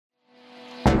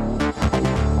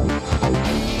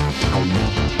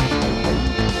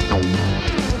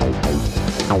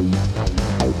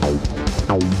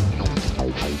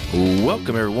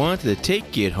Welcome, everyone, to the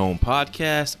Take It Home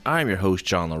podcast. I'm your host,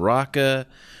 John LaRocca.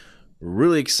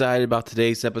 Really excited about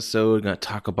today's episode. We're going to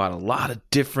talk about a lot of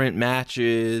different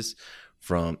matches,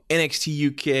 from NXT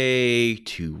UK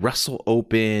to Wrestle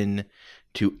Open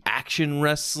to Action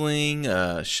Wrestling,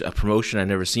 a promotion I've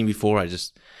never seen before. I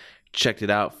just checked it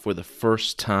out for the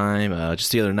first time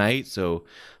just the other night, so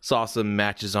saw some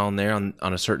matches on there on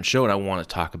a certain show, and I want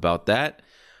to talk about that.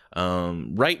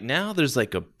 Right now, there's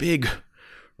like a big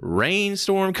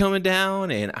rainstorm coming down,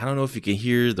 and I don't know if you can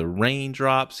hear the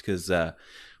raindrops because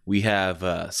we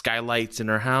have skylights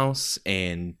in our house,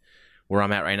 and where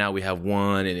I'm at right now we have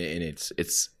one, and it's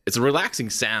a relaxing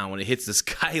sound when it hits the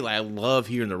skylight. I love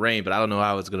hearing the rain, but I don't know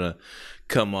how it's gonna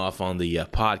come off on the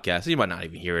podcast. You might not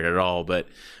even hear it at all, but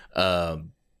yeah,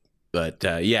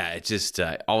 it's just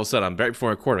all of a sudden I'm right before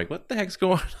I record, like, what the heck's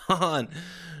going on?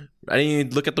 I didn't even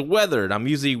look at the weather, and I'm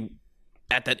usually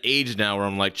at that age now where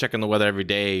I'm like checking the weather every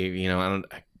day. You know,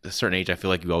 at a certain age, I feel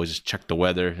like you always just check the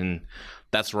weather, and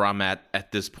that's where I'm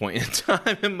at this point in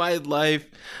time in my life.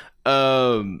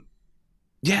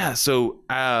 Yeah. So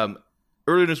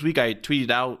earlier this week, I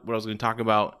tweeted out what I was going to talk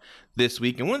about this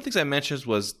week, and one of the things I mentioned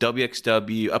was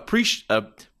WXW, a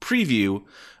preview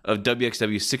of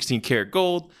WXW 16 Karat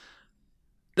Gold.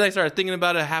 Then I started thinking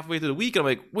about it halfway through the week, and I'm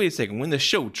like, wait a second, when the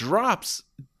show drops,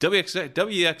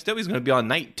 WXW is going to be on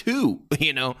night 2,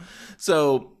 you know?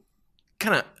 So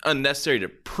kind of unnecessary to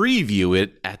preview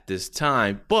it at this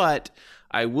time, but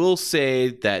I will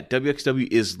say that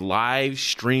WXW is live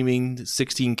streaming the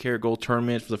 16 Karat Gold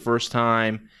tournament for the first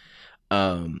time.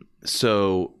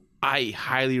 So I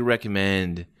highly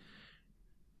recommend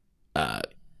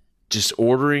just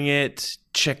ordering it,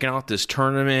 checking out this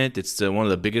tournament. It's one of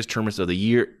the biggest tournaments of the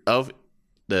year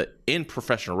in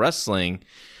professional wrestling.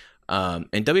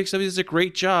 And WXW does a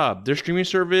great job. Their streaming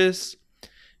service,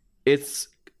 it's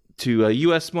to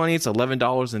US money, it's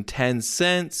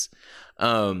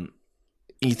 $11.10.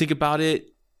 You think about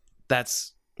it,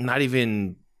 that's not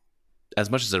even as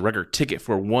much as a regular ticket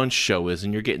for one show is,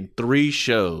 and you're getting 3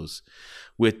 shows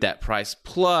with that price.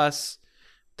 Plus,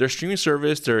 their streaming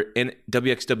service, their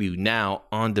WXW Now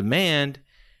on demand,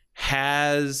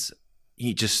 has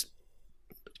just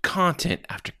content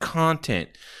after content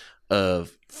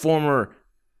of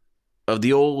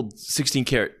the old 16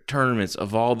 karat tournaments,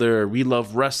 of all their We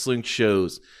Love Wrestling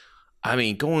shows. I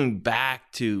mean, going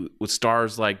back to with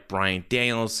stars like Bryan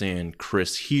Danielson,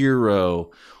 Chris Hero,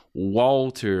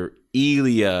 Walter,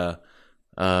 Ilya,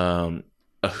 a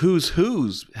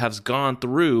who's has gone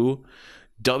through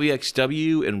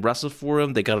WXW and Wrestle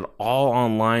Forum. They got it all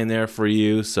online there for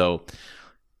you. So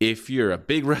if you're a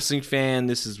big wrestling fan,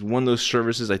 this is one of those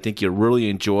services I think you'll really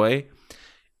enjoy.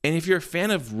 And if you're a fan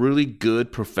of really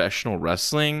good professional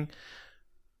wrestling,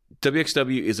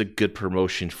 WXW is a good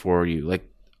promotion for you. Like,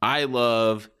 I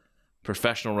love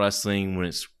professional wrestling when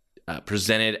it's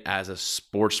presented as a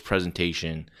sports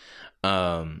presentation.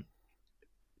 WXW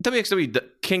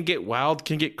can get wild,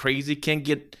 can get crazy, can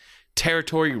get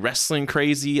territory wrestling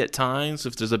crazy at times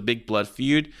if there's a big blood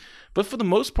feud. But for the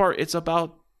most part, it's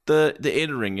about the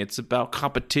in-ring. It's about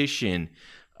competition.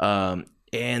 And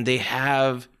they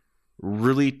have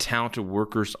really talented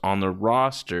workers on the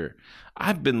roster.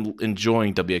 I've been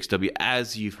enjoying WXW,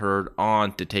 as you've heard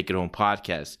on the Take It Home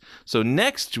podcast. So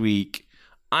next week,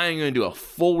 I'm going to do a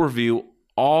full review,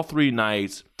 all 3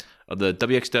 nights of the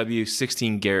WXW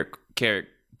 16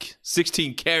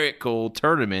 Karat Gold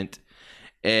tournament,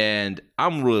 and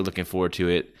I'm really looking forward to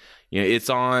it. You know, it's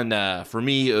on, for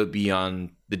me, it would be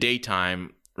on the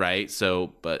daytime, right?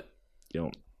 So, but, you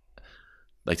know,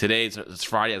 like today, it's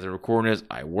Friday as I'm recording this.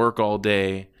 I work all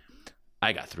day.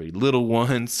 I got 3 little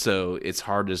ones, so it's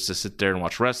hard just to sit there and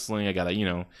watch wrestling. I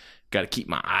gotta keep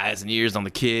my eyes and ears on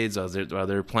the kids while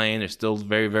they're playing. They're still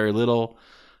very, very little.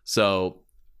 So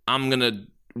I'm gonna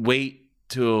wait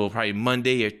till probably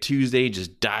Monday or Tuesday,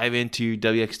 just dive into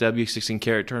WXW 16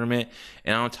 Karat tournament,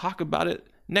 and I'll talk about it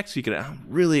next week. And I'm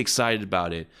really excited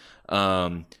about it.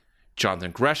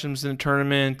 Jonathan Gresham's in the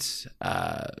tournament.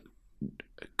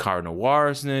 Cara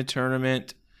Noir's in the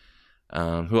tournament.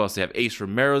 Who else? They have Ace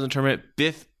Romero's in the tournament.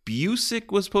 Biff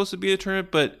Busick was supposed to be in the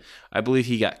tournament, but I believe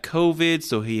he got COVID,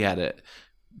 so he had to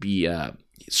be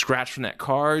scratched from that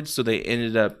card. So they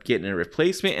ended up getting a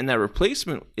replacement, and that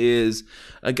replacement is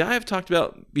a guy I've talked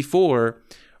about before,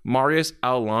 Marius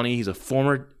Al-Ani. He's a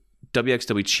former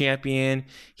WXW champion.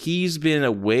 He's been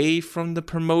away from the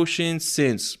promotion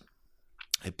since,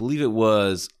 I believe it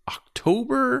was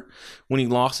October, when he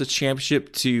lost the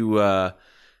championship to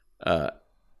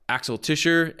Axel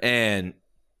Tischer, and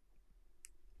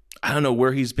I don't know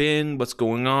where he's been, what's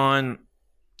going on.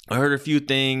 I heard a few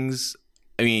things.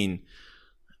 I mean,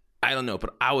 I don't know,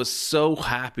 but I was so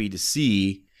happy to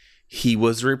see he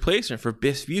was a replacement for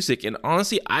Biff Busick. And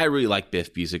honestly, I really like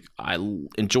Biff Busick. I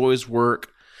enjoy his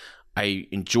work. I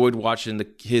enjoyed watching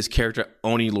his character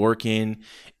Oni Lorcan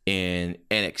in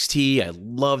NXT. I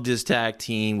loved his tag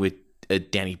team with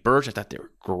Danny Burch. I thought they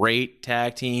were a great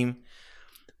tag team.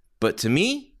 But to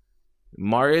me,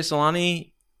 Mario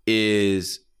Solani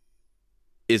is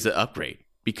an upgrade,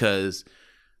 because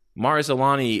Mario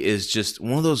Solani is just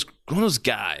one of those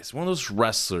guys, one of those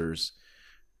wrestlers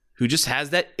who just has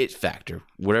that it factor,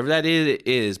 whatever that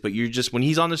is. But you're just, when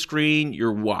he's on the screen,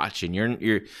 you're watching. You're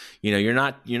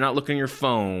not looking at your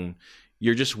phone.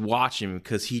 You're just watching,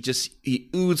 because he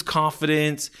oozes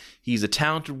confidence. He's a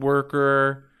talented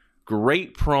worker,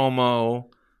 great promo.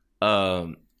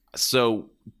 So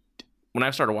when I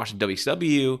started watching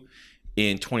WXW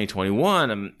in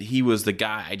 2021, he was the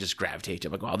guy I just gravitated to.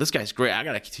 I'm like, wow, this guy's great. I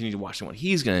got to continue to watch what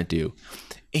he's going to do.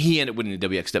 He ended up winning the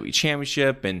WXW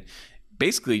Championship, and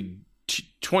basically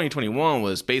 2021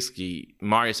 was basically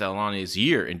Mario Solani's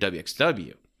year in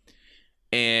WXW.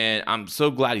 And I'm so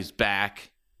glad he's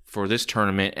back for this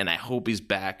tournament, and I hope he's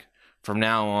back from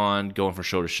now on, going from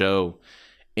show to show.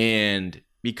 And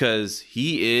because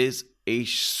he is a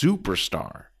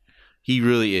superstar. He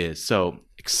really is. So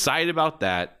excited about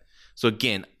that. So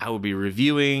again, I will be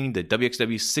reviewing the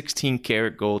WXW 16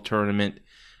 Karat Gold Tournament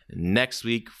next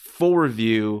week. Full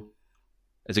review.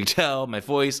 As you can tell, my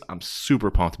voice, I'm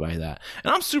super pumped by that.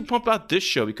 And I'm super pumped about this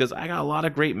show, because I got a lot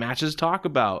of great matches to talk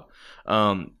about.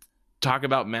 Talk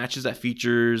about matches that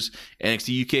features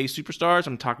NXT UK superstars.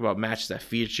 I'm talking about matches that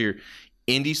feature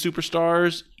indie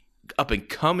superstars, up and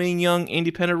coming young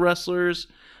independent wrestlers.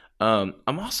 I'm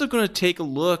also going to take a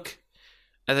look,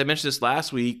 as I mentioned this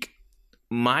last week,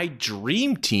 my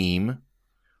dream team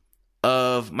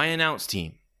of my announced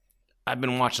team. I've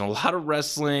been watching a lot of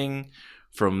wrestling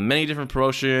from many different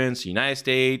promotions, United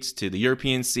States to the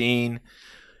European scene,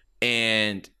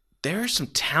 and there are some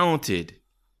talented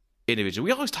individuals.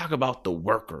 We always talk about the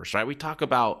workers, right? We talk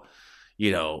about,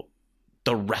 the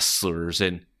wrestlers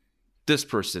and this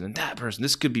person and that person.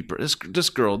 This could be this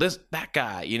girl, that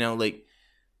guy,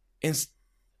 and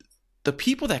the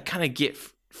people that kind of get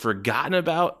forgotten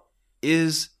about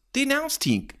is the announced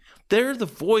team. They're the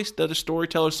voice, they're the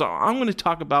storyteller. So I'm going to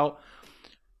talk about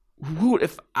who,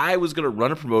 if I was going to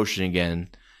run a promotion again,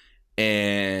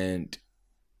 and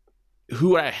who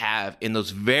would I have in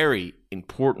those very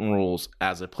important roles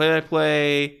as a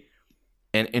play-by-play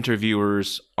and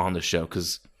interviewers on the show.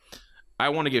 Because I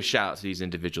want to give shout out to these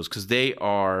individuals, because they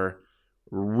are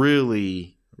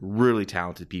really, really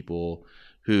talented people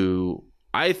who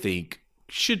I think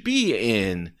should be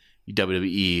in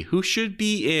WWE, who should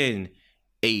be in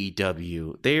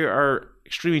AEW. They are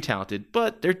extremely talented,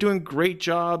 but they're doing great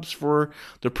jobs for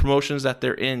the promotions that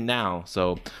they're in now.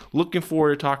 So looking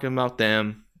forward to talking about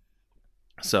them.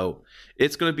 So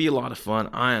it's going to be a lot of fun.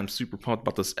 I am super pumped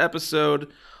about this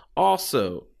episode.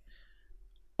 Also,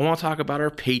 I want to talk about our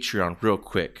Patreon real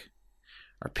quick.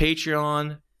 Our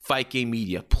Patreon, Fight Game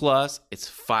Media Plus, it's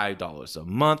 $5 a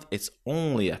month. It's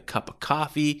only a cup of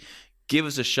coffee. Give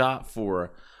us a shot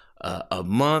for a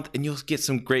month, and you'll get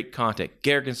some great content.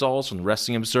 Garrett Gonzalez from the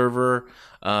Wrestling Observer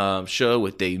show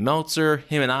with Dave Meltzer.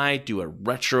 Him and I do a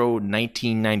retro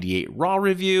 1998 Raw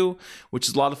review, which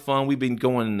is a lot of fun. We've been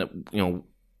going,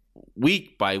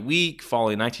 week by week,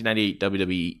 following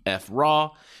 1998 WWF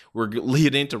Raw. We're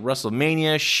leading into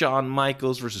WrestleMania, Shawn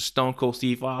Michaels versus Stone Cold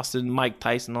Steve Austin, Mike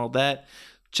Tyson, all that.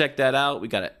 Check that out. We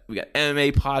got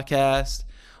MMA podcast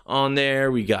on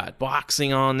there. We got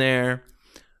boxing on there.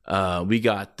 We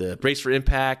got the Brace for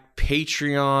Impact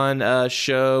Patreon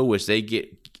show, which they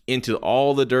get into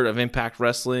all the dirt of Impact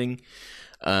Wrestling.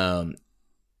 And,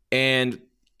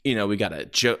 we got a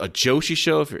Joshi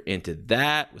show if you're into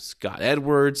that with Scott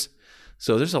Edwards.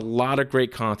 So there's a lot of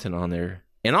great content on there.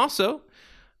 And also,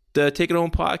 the Take It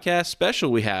Home podcast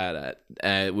special we had,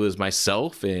 it was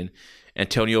myself and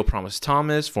Antonio Promise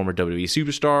Thomas, former WWE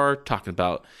superstar, talking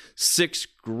about 6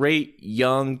 great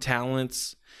young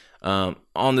talents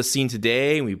on the scene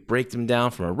today. We break them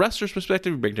down from a wrestler's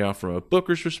perspective. We break them down from a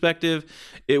booker's perspective.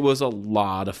 It was a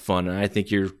lot of fun, and I think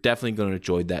you're definitely going to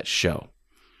enjoy that show.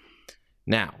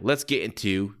 Now, let's get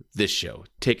into this show.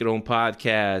 Take It Home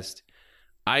podcast.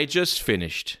 I just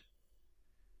finished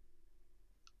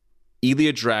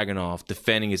Ilya Dragunov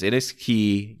defending his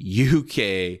NXT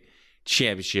UK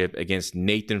championship against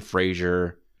Nathan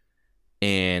Frazier.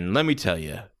 And let me tell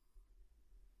you,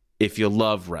 if you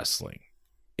love wrestling,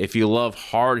 if you love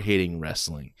hard-hitting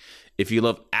wrestling, if you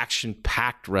love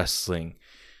action-packed wrestling,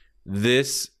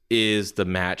 this is the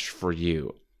match for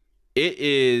you. It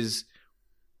is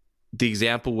the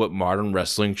example of what modern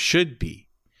wrestling should be.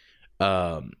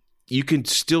 You can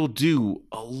still do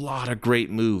a lot of great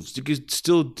moves. You can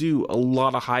still do a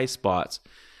lot of high spots,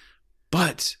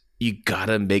 but you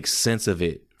gotta make sense of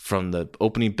it from the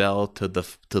opening bell to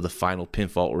the final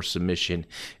pinfall or submission.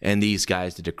 And these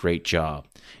guys did a great job.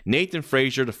 Nathan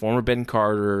Frazier, the former Ben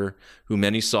Carter, who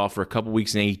many saw for a couple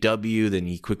weeks in AEW, then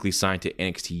he quickly signed to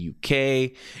NXT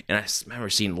UK. And I remember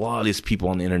seeing a lot of these people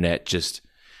on the internet just,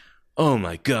 oh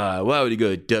my God, why would he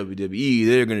go to WWE?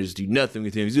 They're going to just do nothing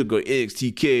with him. He's going to go to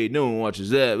NXT UK. No one watches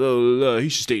that. Blah, blah, blah. He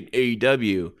should stay in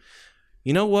AEW.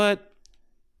 You know what?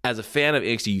 As a fan of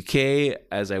NXT UK,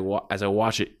 as I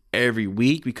watch it every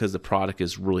week because the product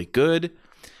is really good,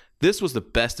 this was the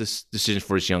best decision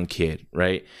for this young kid,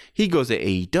 right? He goes to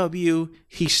AEW.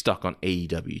 He's stuck on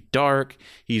AEW Dark.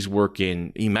 He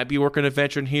might be working a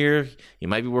veteran here. He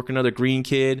might be working another green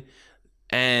kid.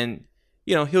 And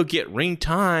he'll get ring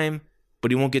time,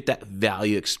 but he won't get that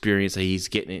value experience that he's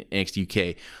getting in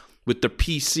NXT UK with their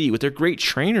PC, with their great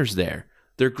trainers there.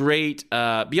 They're great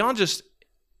beyond just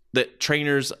the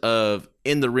trainers of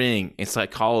in the ring and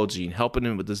psychology and helping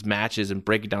him with his matches and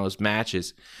breaking down his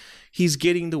matches. He's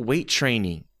getting the weight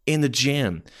training in the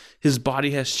gym. His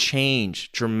body has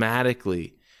changed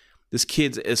dramatically. This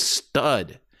kid's a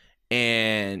stud,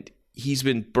 and he's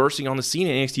been bursting on the scene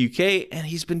in NXT UK, and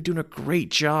he's been doing a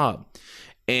great job.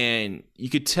 And you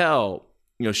could tell,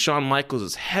 Shawn Michaels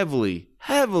is heavily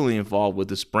involved with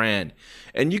this brand.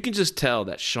 And you can just tell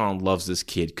that Shawn loves this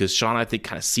kid because Shawn, I think,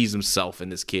 kind of sees himself in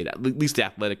this kid. At least the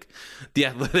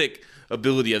athletic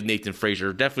ability of Nathan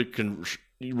Frazier definitely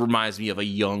reminds me of a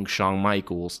young Shawn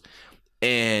Michaels.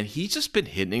 And he's just been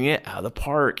hitting it out of the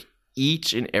park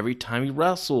each and every time he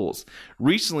wrestles.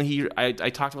 Recently, I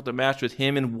talked about the match with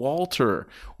him and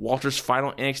Walter's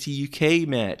final NXT UK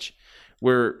match,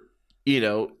 where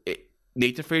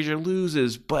Nathan Frazier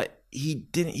loses, but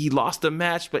he lost the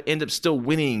match, but ended up still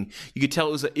winning. You could tell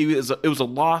it was a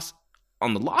loss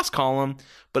on the loss column,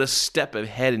 but a step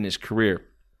ahead in his career.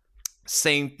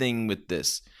 Same thing with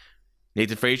this.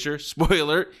 Nathan Frazier, spoiler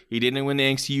alert, he didn't win the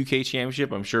NXT UK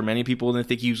Championship. I'm sure many people didn't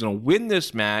think he was going to win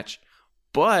this match,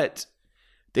 but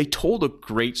they told a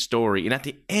great story. And at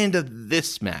the end of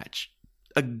this match,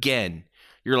 again,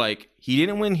 you're like, he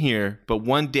didn't win here, but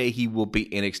one day he will be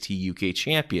NXT UK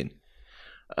champion.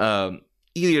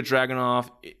 Ilya Dragunov,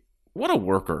 what a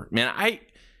worker, man.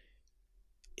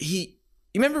 You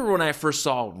remember when I first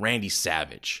saw Randy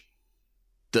Savage?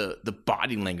 The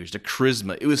body language, the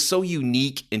charisma, it was so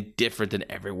unique and different than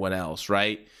everyone else,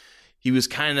 right? He was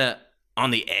kind of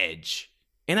on the edge.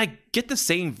 And I get the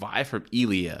same vibe from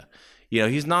Ilya.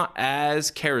 He's not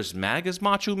as charismatic as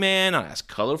Macho Man, not as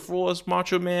colorful as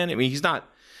Macho Man. I mean, he's not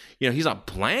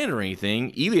bland or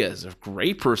anything. Ilya has a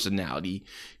great personality.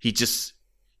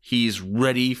 He's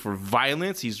ready for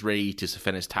violence. He's ready to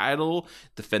defend his title,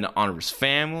 defend the honor of his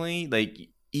family. Like,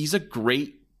 he's a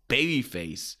great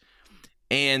babyface.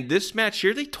 And this match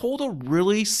here, they told a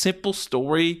really simple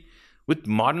story with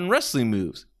modern wrestling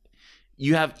moves.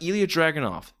 You have Ilya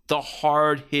Dragunov, the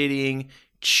hard-hitting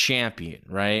champion,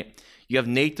 right? You have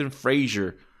Nathan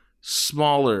Frazier,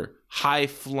 smaller,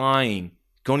 high-flying,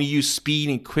 going to use speed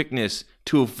and quickness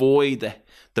to avoid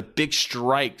the big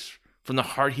strikes from the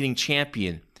hard-hitting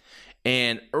champion.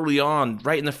 And early on,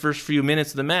 right in the first few minutes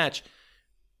of the match,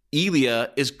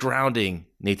 Ilya is grounding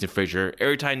Nathan Frazier.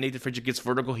 Every time Nathan Frazier gets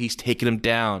vertical, he's taking him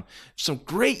down. Some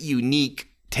great, unique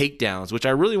takedowns, which I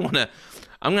really want to...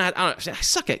 I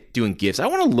suck at doing GIFs. I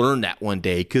want to learn that one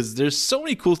day because there's so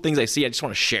many cool things I see I just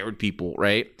want to share with people,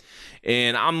 right?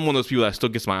 And I'm one of those people that still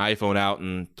gets my iPhone out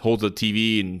and holds the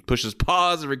TV and pushes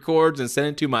pause and records and send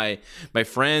it to my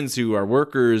friends who are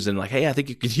workers and like, hey, I think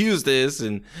you could use this.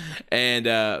 And I'm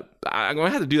going to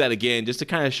have to do that again just to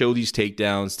kind of show these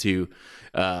takedowns to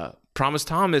Promise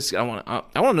Thomas. I want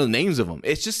to know the names of them.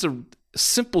 It's just a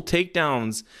simple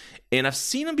takedowns. And I've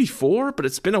seen them before, but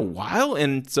it's been a while.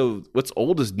 And so what's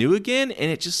old is new again.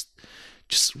 And it just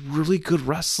really good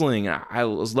wrestling. I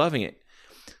was loving it.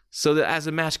 So that as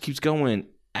the match keeps going,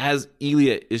 as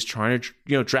Ilya is trying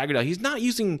to, drag it out, he's not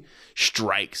using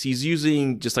strikes. He's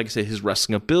using, just like I said, his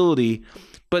wrestling ability.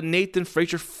 But Nathan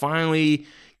Frazier finally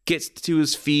gets to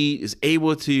his feet, is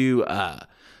able to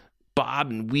bob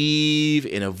and weave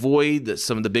and avoid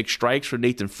some of the big strikes for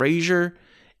Nathan Frazier.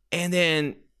 And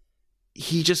then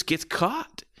he just gets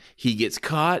caught. He gets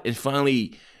caught, and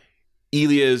finally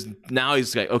he's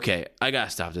like, okay, I gotta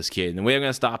stop this kid. And the way I'm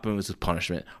gonna stop him is with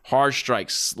punishment. Hard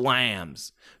strikes,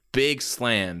 slams, big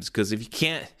slams. Because if he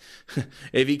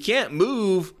can't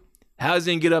move, how's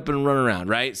he gonna get up and run around,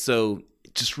 right? So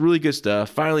just really good stuff.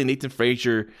 Finally, Nathan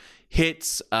Frazier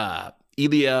hits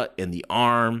Ilya in the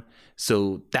arm.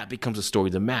 So that becomes a story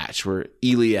of the match where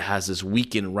Ilya has this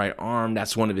weakened right arm.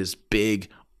 That's one of his big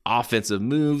offensive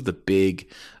moves. The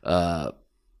big,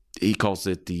 he calls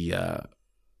it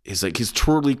his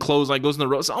twirly clothesline, goes in the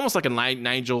rope. It's almost like a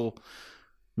Nigel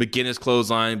McGuinness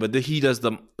clothesline, but he does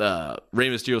the Rey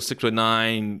Mysterio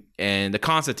 619 and the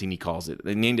Constantine, he calls it.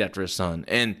 They named it after his son.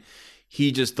 And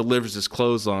he just delivers this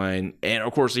clothesline. And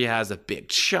of course, he has a big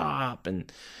chop.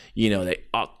 And,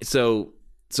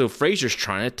 so Fraser's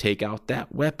trying to take out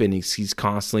that weapon. He's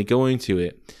constantly going to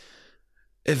it.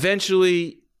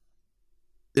 Eventually,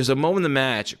 there's a moment in the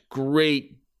match,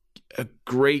 a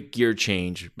great gear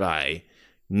change by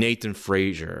Nathan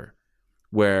Fraser,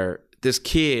 where this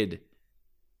kid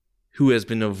who has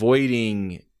been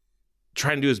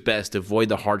trying to do his best to avoid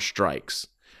the hard strikes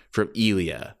from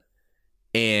Ilya,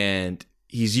 and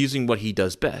he's using what he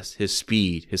does best, his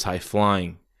speed, his high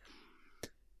flying.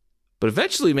 But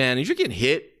eventually, man, if you're getting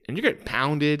hit and you're getting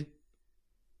pounded,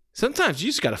 sometimes you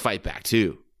just got to fight back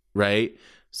too, right?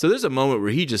 So there's a moment where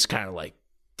he just kind of like,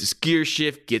 this gear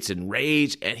shift, gets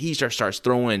enraged, and he starts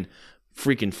throwing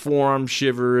freaking forearm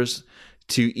shivers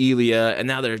to Ilya, and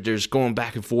now they're just going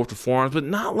back and forth with forearms, but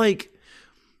not like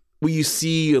what you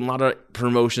see a lot of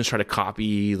promotions try to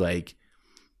copy, like,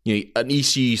 an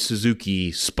Ishii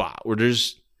Suzuki spot where they're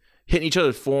just hitting each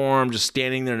other's forearm, just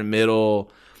standing there in the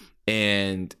middle,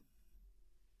 and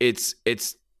it's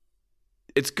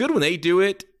good when they do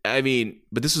it. I mean,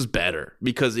 but this is better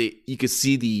because you could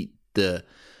see the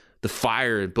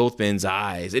fire in both men's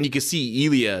eyes, and you could see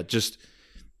Ilya just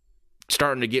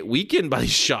starting to get weakened by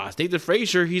these shots. Nathan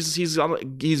Fraser, he's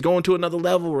going to another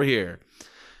level right here,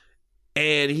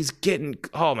 and he's getting,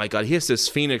 oh my god, he hits this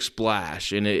Phoenix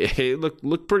Splash, and it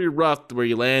looked pretty rough where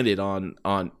he landed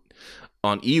on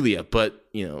Ilya, but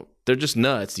they're just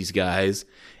nuts, these guys.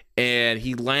 And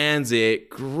he lands it.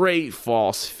 Great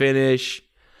false finish.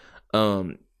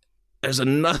 There's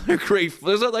another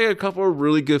there's like a couple of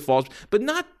really good falls, but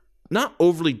not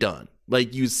overly done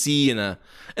like you see in a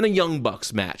Young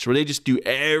Bucks match where they just do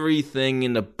everything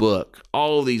in the book,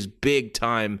 all of these big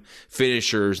time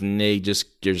finishers, and they're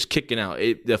just kicking out.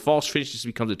 The false finish just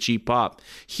becomes a cheap pop.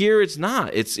 Here it's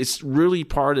not. It's really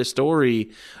part of the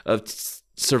story of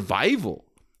survival.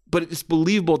 But it's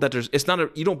believable that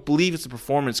you don't believe it's a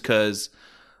performance because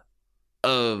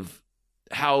of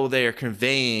how they're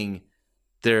conveying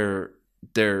their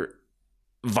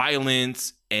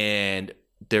violence and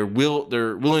their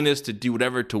willingness to do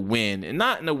whatever to win, and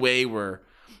not in a way where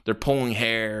they're pulling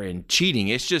hair and cheating.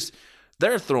 It's just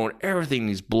they're throwing everything in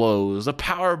these blows. The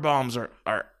power bombs are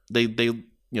they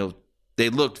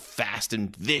looked fast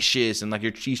and vicious, and like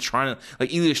Ilya's trying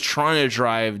to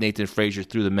drive Nathan Fraser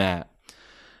through the mat.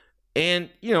 And,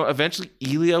 eventually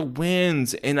Ilya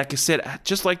wins. And like I said,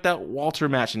 just like that Walter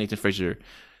match and Nathan Fraser,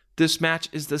 this match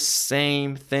is the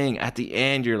same thing. At the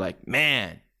end, you're like,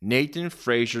 man, Nathan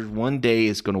Fraser one day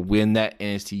is going to win that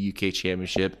NXT UK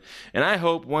Championship. And I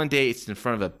hope one day it's in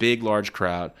front of a big, large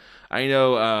crowd. I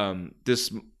know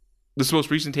this most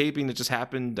recent taping that just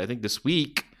happened, I think this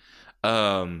week,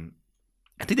 I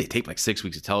think they taped like 6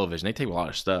 weeks of television. They tape a lot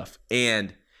of stuff.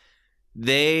 And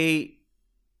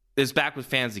it's back with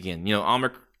fans again.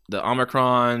 The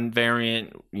Omicron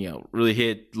variant, really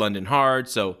hit London hard.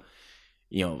 So,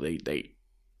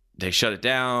 they shut it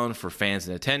down for fans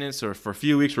in attendance. Or for a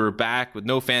few weeks, we were back with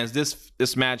no fans.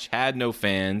 This match had no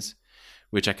fans,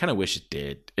 which I kind of wish it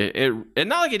did. And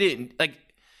not like it didn't. Like,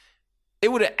 it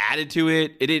would have added to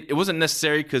it. It wasn't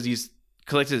necessary because these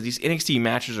NXT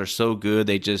matches are so good.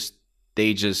 They just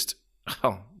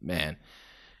oh man,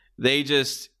 they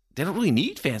don't really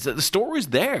need fans. The story's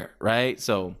there, right?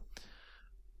 So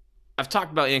I've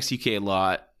talked about NXT UK a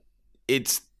lot.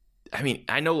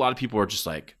 I know a lot of people are just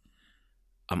like,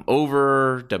 I'm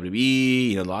over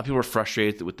WWE. A lot of people are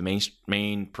frustrated with the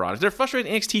main product. They're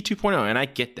frustrated with NXT 2.0, and I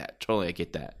get that. Totally, I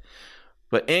get that.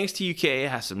 But NXT UK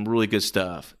has some really good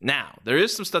stuff. Now, there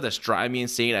is some stuff that's driving me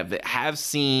insane. I have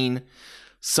seen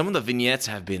some of the vignettes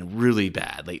have been really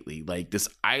bad lately. Like this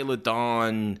Isla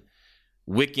Dawn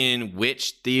Wiccan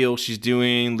witch deal she's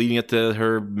doing leading up to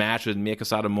her match with Mika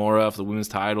Satomura for the women's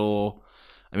title.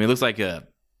 I mean, it looks like a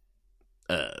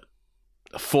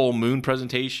full moon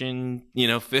presentation,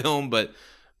 film, but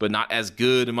not as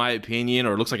good in my opinion.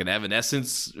 Or it looks like an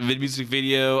Evanescence music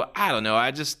video. I don't know.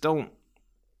 I just don't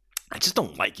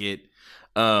like it.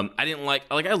 I didn't like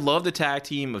I love the tag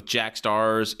team of Jack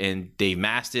Stars and Dave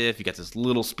Mastiff. You got this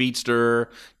little speedster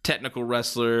technical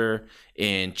wrestler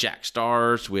and Jack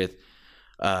Stars with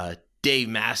Dave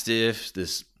Mastiff,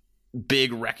 this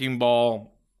big wrecking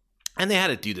ball, and they had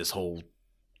to do this whole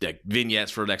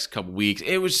vignettes for the next couple weeks.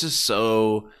 It was just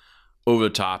so over the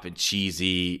top and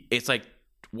cheesy. It's like,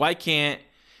 why can't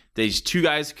these two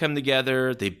guys come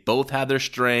together? They both have their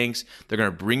strengths. They're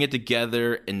going to bring it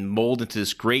together and mold into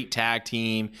this great tag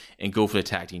team and go for the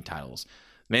tag team titles.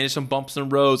 Man, there's some bumps in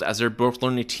the roads as they're both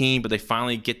learning a team, but they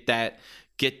finally get that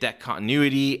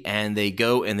continuity and they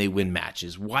go and they win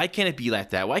matches. Why can't it be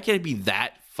like that? Why can't it be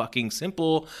that fucking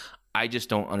simple? I just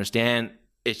don't understand.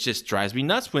 It just drives me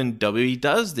nuts when WWE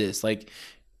does this. Like,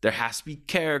 there has to be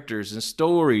characters and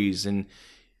stories. And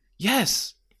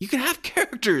yes, you can have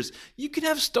characters, you can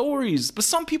have stories, but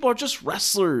some people are just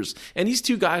wrestlers. And these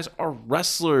two guys are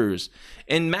wrestlers.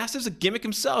 And Mastiff's a gimmick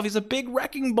himself. He's a big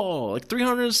wrecking ball, like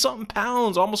 300 something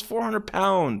pounds, almost 400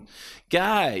 pound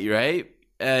guy, right?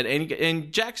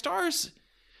 And Jack Stars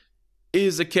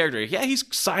is a character. Yeah, he's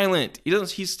silent.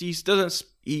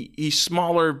 He's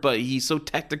smaller, but he's so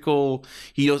technical.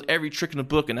 He knows every trick in the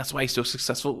book, and that's why he's so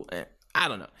successful. I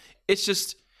don't know. It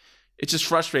just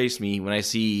frustrates me when I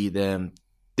see them.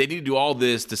 They need to do all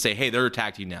this to say, hey, they're a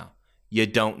tag team now. You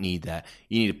don't need that.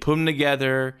 You need to put them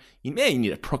together. You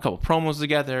need a couple promos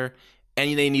together,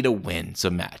 and they need to win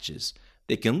some matches.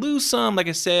 They can lose some, like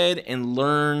I said, and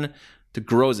learn to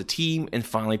grow as a team and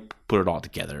finally put it all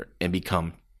together and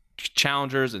become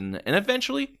challengers and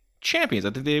eventually champions.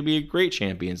 I think they'd be great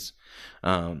champions.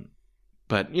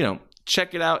 But,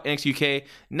 check it out, NXT UK.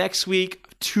 Next week,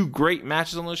 2 great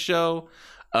matches on the show.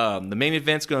 The main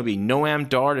event's going to be Noam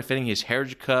Dar defending his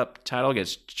Heritage Cup title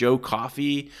against Joe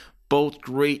Coffey. Both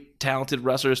great, talented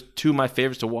wrestlers. 2 of my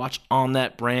favorites to watch on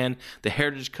that brand. The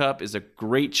Heritage Cup is a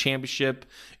great championship.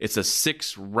 It's a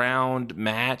 6-round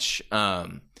match.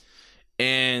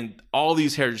 And all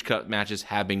these Heritage Cup matches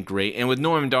have been great. And with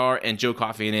Noam Dar and Joe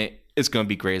Coffey in it, it's going to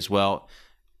be great as well.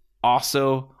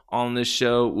 Also on this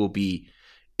show will be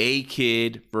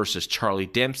A-Kid versus Charlie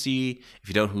Dempsey. If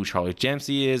you don't know who Charlie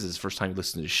Dempsey is, it's the first time you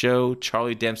listen to the show.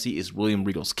 Charlie Dempsey is William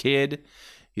Regal's kid.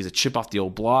 He's a chip off the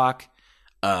old block.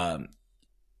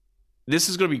 This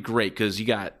is going to be great because you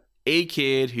got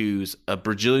A-Kid, who's a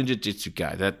Brazilian Jiu-Jitsu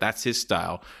guy. That's his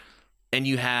style. And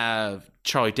you have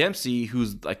Charlie Dempsey,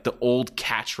 who's like the old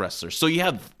catch wrestler. So you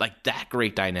have like that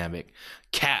great dynamic.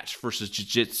 Catch versus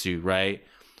Jiu-Jitsu, right?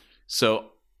 So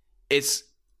it's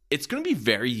going to be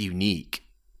very unique.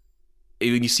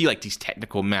 When you see like these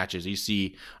technical matches, you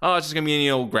see, it's just going to be any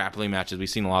old grappling matches. We've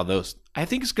seen a lot of those. I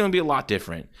think it's going to be a lot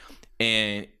different.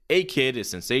 And A-Kid is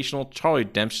sensational. Charlie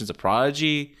Dempsey's a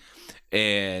prodigy.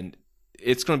 And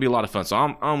it's going to be a lot of fun. So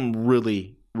I'm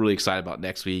really, really excited about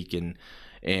next week. And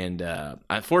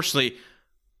unfortunately,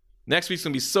 next week's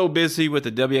going to be so busy with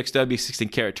the WXW 16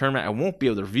 Carat tournament, I won't be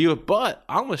able to review it, but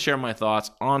I'm going to share my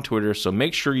thoughts on Twitter, so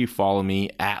make sure you follow me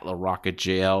at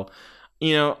LaRoccaJL.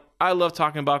 I love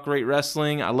talking about great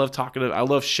wrestling. I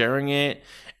love sharing it,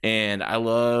 and I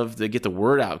love to get the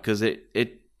word out because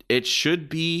it should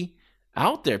be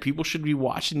out there. People should be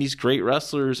watching these great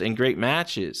wrestlers and great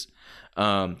matches.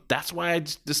 That's why I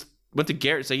just went to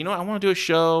Garrett and said, I want to do a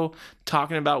show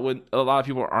talking about what a lot of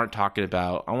people aren't talking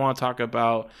about. I want to talk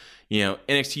about,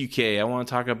 NXT UK. I want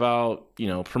to talk about,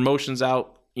 promotions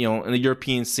out, in the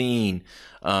European scene.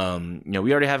 We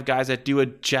already have guys that do a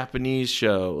Japanese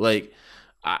show. Like,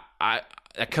 I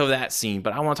cover that scene,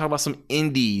 but I want to talk about some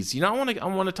indies. I want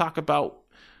to talk about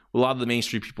a lot of the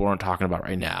mainstream people aren't talking about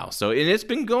right now. So, and it's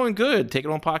been going good. Take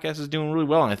It On Podcast is doing really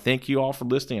well, and I thank you all for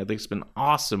listening. I think it's been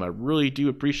awesome. I really do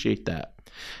appreciate that.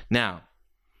 Now,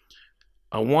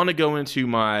 I want to go into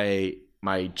my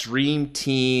dream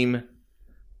team,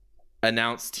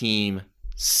 announced team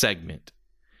segment.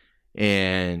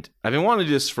 And I've been wanting to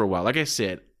do this for a while. Like I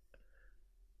said,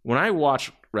 when I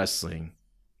watch wrestling,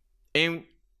 and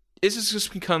it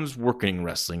just becomes working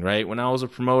wrestling, right? When I was a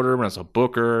promoter, when I was a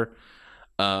booker,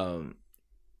 it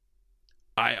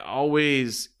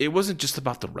wasn't just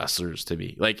about the wrestlers to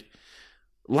me. Like,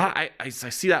 I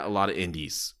see that a lot of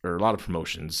indies or a lot of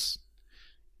promotions.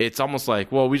 It's almost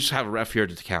like, well, we just have a ref here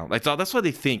to count. Like, that's why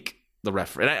they think the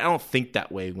referee. And I don't think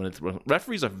that way.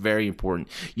 Referees are very important.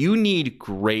 You need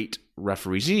great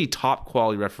referees. You need top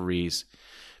quality referees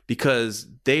because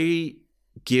they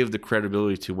give the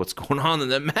credibility to what's going on in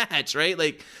the match, right?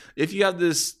 Like, if you have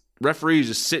this referee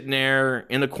just sitting there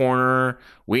in the corner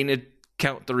waiting to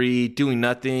count 3, doing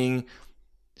nothing,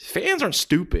 fans aren't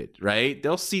stupid, right?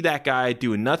 They'll see that guy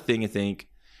doing nothing and think,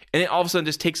 and it all of a sudden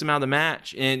just takes them out of the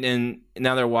match, and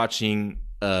now they're watching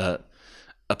a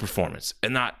performance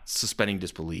and not suspending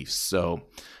disbelief. So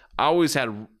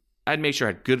I'd make sure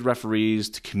I had good referees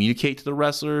to communicate to the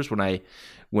wrestlers when I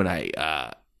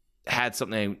had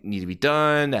something that needed to be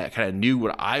done, that kind of knew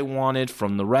what I wanted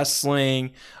from the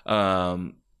wrestling.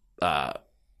 My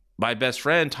best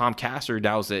friend Tom Castor,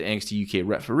 that was the NXT UK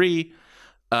referee.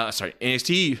 Sorry,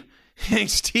 NXT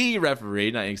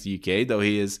referee, not NXT UK, though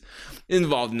he is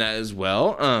involved in that as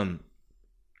well.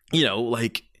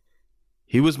 Like,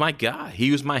 he was my guy.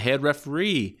 He was my head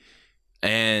referee,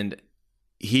 and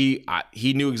he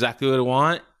knew exactly what I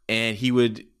want, and he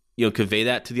would convey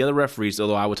that to the other referees.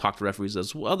 Although I would talk to referees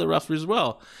as well, other referees as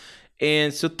well,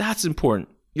 and so that's important.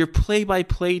 Your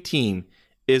play-by-play team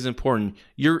is important.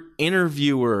 Your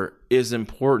interviewer is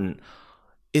important.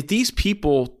 If these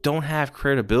people don't have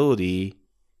credibility,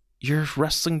 your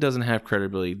wrestling doesn't have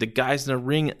credibility. The guys in the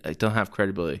ring don't have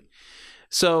credibility.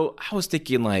 So I was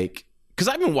thinking, like, because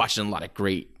I've been watching a lot of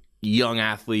great young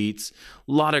athletes,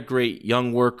 a lot of great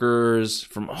young workers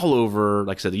from all over,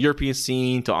 like I said, the European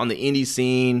scene to on the indie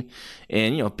scene,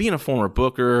 and, being a former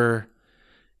booker,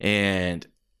 and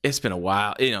it's been a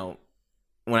while,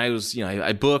 when I was,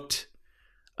 I booked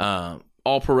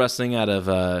All Pro Wrestling out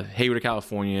of Hayward,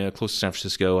 California, close to San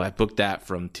Francisco. I booked that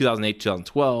from 2008 to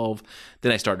 2012.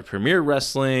 Then I started Premier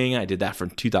Wrestling. I did that from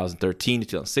 2013 to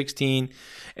 2016.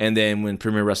 And then when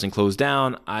Premier Wrestling closed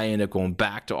down, I ended up going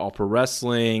back to All Pro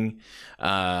Wrestling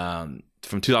from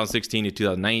 2016 to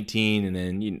 2019. And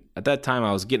then at that time,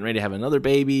 I was getting ready to have another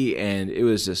baby, and it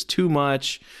was just too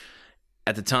much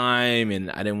at the time. And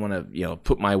I didn't want to,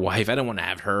 put my wife, I didn't want to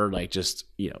have her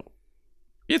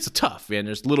it's tough, man.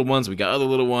 There's little ones. We got other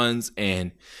little ones.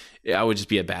 And I would just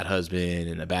be a bad husband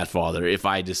and a bad father if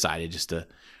I decided just to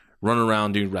run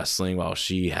around doing wrestling while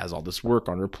she has all this work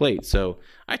on her plate. So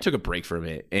I took a break from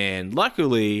it. And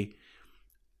luckily,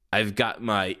 I've got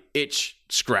my itch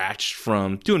scratched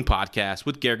from doing podcasts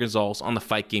with Gary Gonzalez on the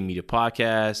Fight Game Media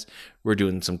podcast. We're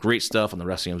doing some great stuff on the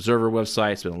Wrestling Observer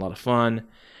website. It's been a lot of fun.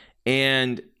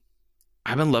 And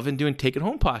I've been loving doing Take It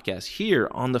Home podcast here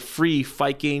on the free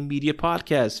Fight Game Media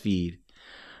podcast feed.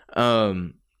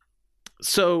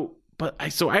 So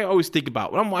I always think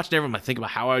about, when I'm watching everyone, I think about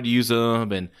how I'd use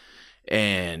them,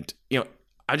 and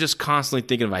I'm just constantly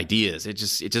thinking of ideas.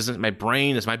 It doesn't, my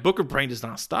booker brain does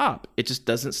not stop. It just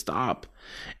doesn't stop.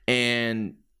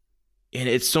 And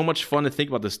it's so much fun to think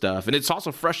about this stuff. And it's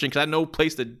also frustrating because I have no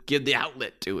place to give the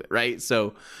outlet to it, right?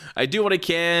 So I do what I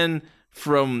can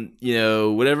from,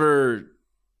 whatever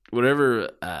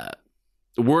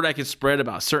word I can spread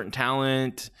about certain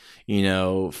talent,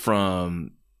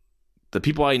 from the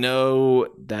people I know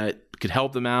that could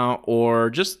help them out, or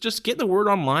just get the word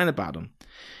online about them.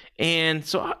 And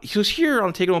so he was here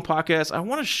on Take It Home podcast. I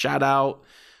want to shout out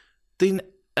the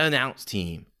announce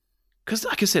team, because,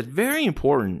 like I said, very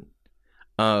important.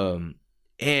 And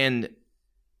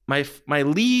my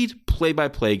lead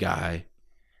play-by-play guy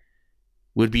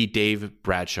would be Dave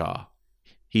Bradshaw.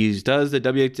 He does the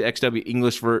WXW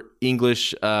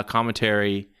English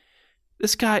commentary.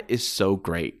 This guy is so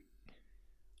great.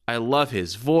 I love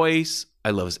his voice.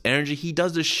 I love his energy. He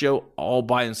does this show all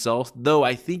by himself, though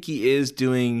I think he is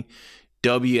doing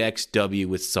WXW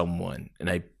with someone. And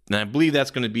I believe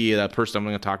that's going to be that person I'm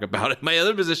going to talk about in my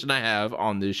other position I have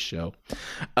on this show.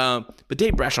 But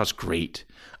Dave Bradshaw's great.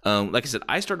 Like I said,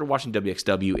 I started watching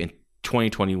WXW in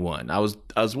 2021. I was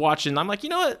watching. I'm like, you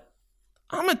know what?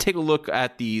 I'm going to take a look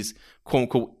at these quote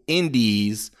unquote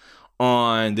indies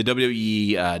on the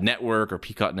WWE network or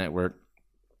Peacock network.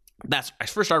 I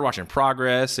first started watching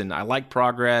Progress, and I like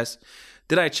Progress.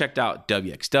 Then I checked out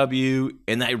WXW,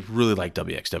 and I really like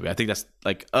WXW. I think that's,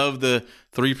 like, of the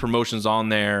three promotions on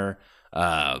there,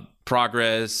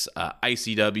 Progress,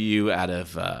 ICW out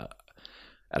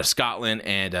of Scotland,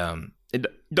 and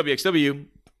WXW,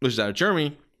 which is out of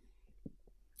Germany.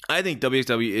 I think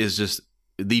WXW is just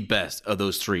the best of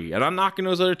those three, and I'm knocking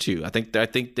those other two. I think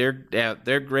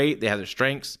they're great. They have their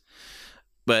strengths,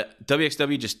 but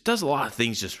WXW just does a lot of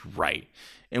things just right.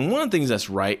 And one of the things that's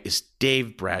right is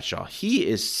Dave Bradshaw. He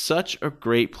is such a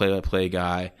great play-by-play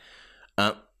guy.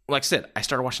 Like I said, I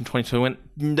started watching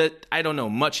 2021. I don't know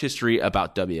much history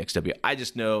about WXW. I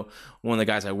just know one of the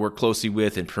guys I work closely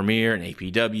with in Premiere and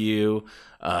APW.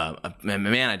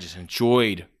 Man, I just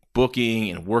enjoyed booking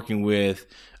and working with.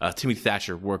 Timothy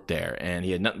Thatcher worked there, and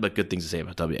he had nothing but good things to say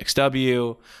about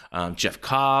WXW. Jeff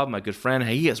Cobb, my good friend,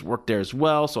 he has worked there as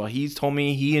well, so he's told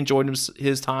me he enjoyed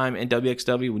his time in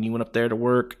WXW when he went up there to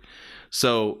work.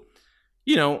 So,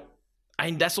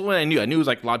 that's what I knew. I knew it was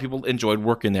like a lot of people enjoyed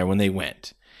working there when they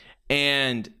went.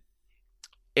 And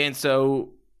so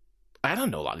I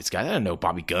don't know a lot of these guys. I don't know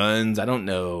Bobby Guns. I don't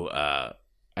know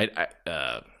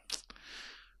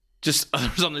just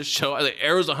others on this show, like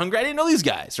Arrows of Hunger. I didn't know these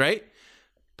guys, right?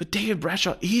 But David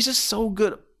Bradshaw, he's just so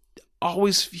good,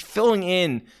 always filling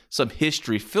in some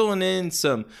history, filling in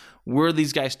some where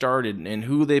these guys started and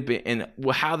who they've been, and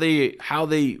what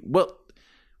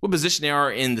position they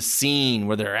are in the scene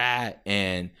where they're at,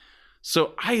 and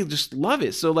So I just love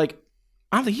it. So like,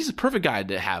 I don't think he's a perfect guy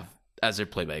to have as their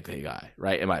play-by-play guy,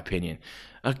 right? In my opinion,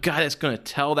 a guy that's going to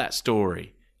tell that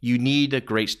story. You need a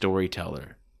great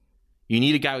storyteller. You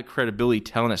need a guy with credibility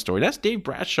telling that story. That's Dave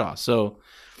Bradshaw. So,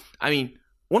 I mean,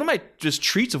 one of my just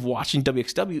treats of watching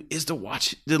WXW is to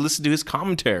listen to his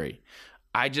commentary.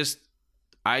 I just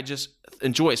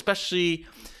enjoy, especially,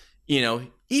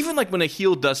 even like when a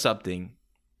heel does something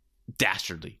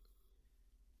dastardly.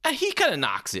 And he kind of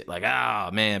knocks it like, oh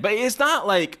man, but it's not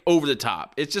like over the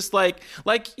top. It's just like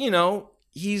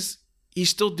he's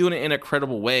still doing it in a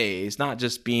credible way. It's not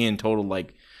just being total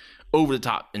like over the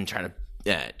top and trying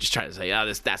to say,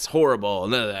 oh, that's horrible.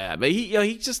 But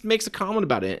he just makes a comment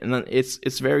about it, and then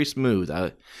it's very smooth.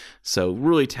 So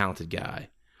really talented guy.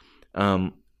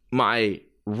 My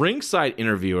ringside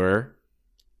interviewer.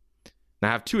 Now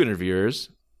I have two interviewers.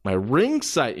 My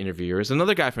ringside interviewer is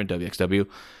another guy from WXW.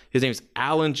 His name is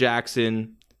Alan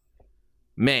Jackson.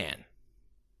 Man,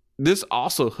 this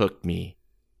also hooked me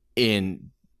in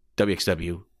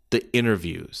WXW, the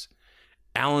interviews.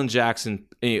 Alan Jackson,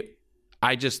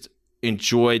 I just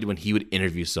enjoyed when he would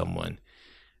interview someone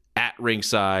at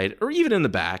ringside or even in the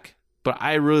back, but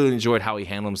I really enjoyed how he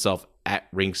handled himself at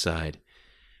ringside.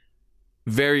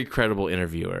 Very credible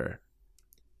interviewer.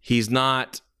 He's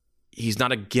not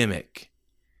a gimmick.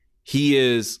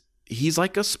 He's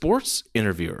like a sports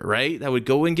interviewer, right? That would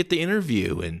go and get the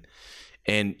interview,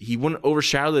 and he wouldn't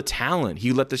overshadow the talent.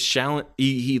 He let the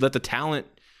talent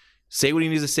say what he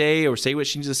needs to say or say what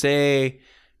she needs to say.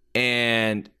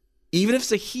 And even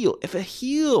if it's if a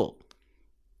heel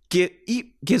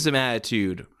gives him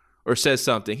attitude or says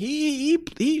something,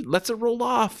 he lets it roll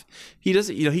off. He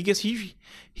doesn't, he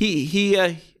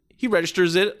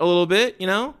registers it a little bit,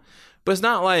 but it's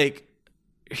not like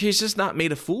he's just not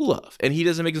made a fool of, and he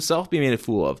doesn't make himself be made a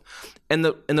fool of. And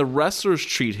the wrestlers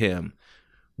treat him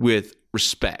with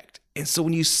respect. And so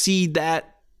when you see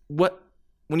that,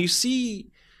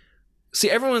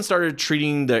 everyone started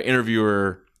treating the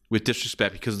interviewer with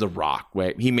disrespect because of The Rock,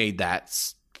 right? He made that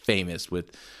famous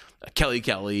with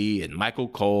Kelly and Michael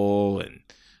Cole and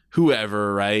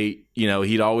whoever, right?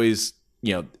 He'd always,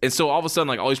 and so all of a sudden,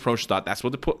 like, all these promotions thought that's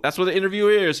what the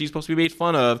interviewer is. He's supposed to be made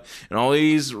fun of, and all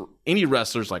these indie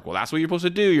wrestlers like, well, that's what you're supposed to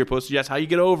do. That's how you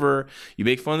get over. You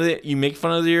make fun of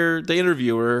the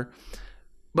interviewer,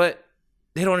 but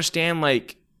they don't understand,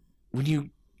 like, when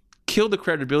you kill the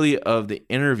credibility of the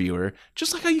interviewer,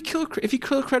 just like how you kill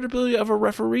the credibility of a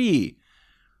referee,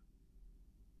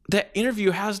 that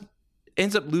interview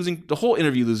ends up losing, the whole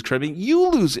interview loses credibility. You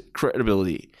lose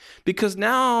credibility because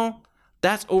now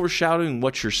that's overshadowing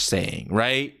what you're saying,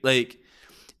 right? Like,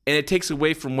 and it takes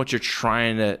away from what you're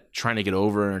trying to get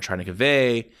over and trying to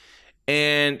convey,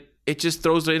 and it just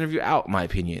throws the interview out, in my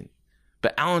opinion.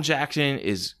 But Alan Jackson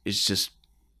is just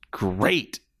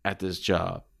great at this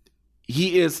job.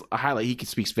 He is a highlight. He can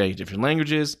speak many different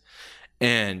languages,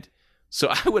 and so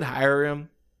I would hire him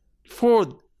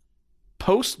for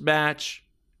post-match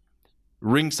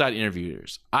ringside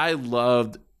interviewers. I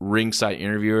loved ringside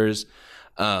interviewers.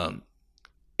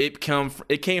 It came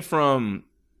from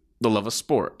the love of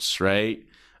sports, right?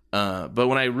 But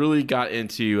when I really got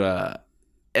into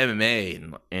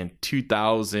MMA in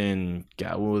 2000,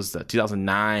 God, what was that?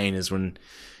 2009 is when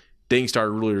things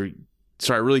started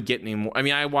really getting more. I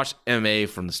mean, I watched MMA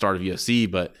from the start of UFC,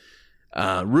 but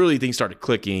really things started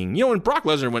clicking. When Brock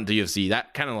Lesnar went to UFC,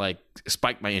 that kind of like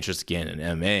spiked my interest again in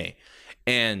MMA,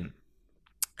 and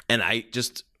I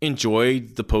just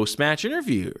enjoyed the post-match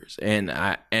interviews, and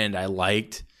I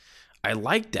liked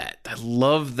that. I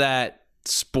love that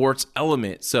sports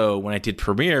element. So when I did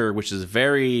Premiere, which is a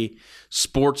very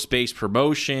sports-based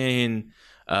promotion,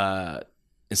 in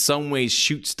some ways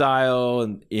shoot style,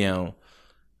 and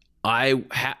I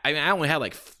only had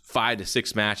like 5 to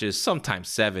 6 matches, sometimes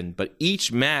 7, but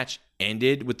each match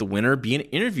ended with the winner being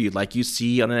interviewed, like you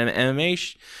see on an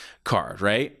MMA card,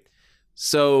 right?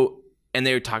 So, and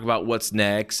they would talk about what's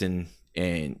next, and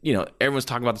everyone's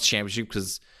talking about the championship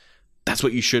because that's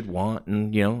what you should want.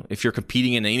 And if you're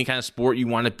competing in any kind of sport, you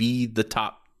want to be the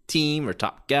top team or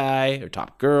top guy or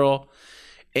top girl.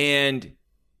 And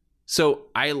so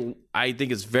I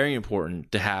think it's very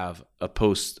important to have a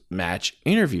post-match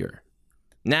interviewer.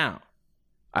 Now,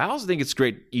 I also think it's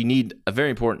great. You need a very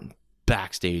important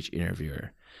backstage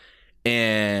interviewer.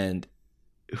 And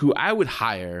who I would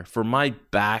hire for my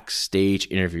backstage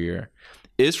interviewer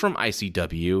is from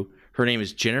ICW. Her name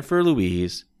is Jennifer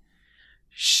Louise.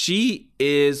 She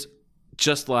is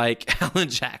just like Alan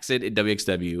Jackson in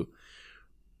WXW.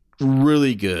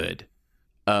 Really good.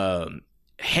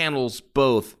 Handles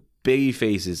both baby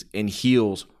faces and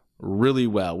heels really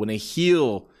well. When a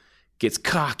heel gets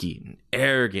cocky and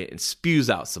arrogant and spews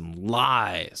out some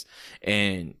lies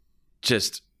and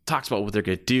just talks about what they're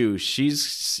gonna do,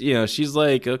 she's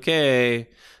like, okay,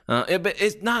 but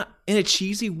it's not in a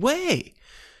cheesy way.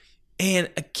 And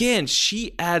again,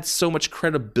 she adds so much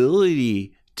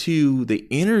credibility to the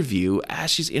interview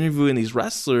as she's interviewing these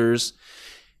wrestlers.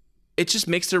 It just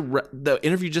makes the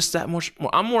interview just that much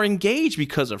more. I'm more engaged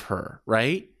because of her,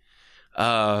 right?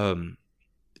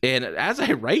 And as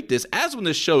I write this, as when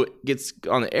this show gets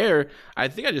on the air, I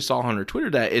think I just saw on her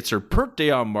Twitter that it's her birthday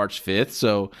on March 5th.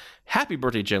 So happy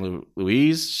birthday, Jen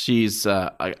Louise. She's,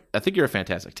 I think you're a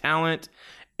fantastic talent.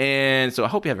 And so I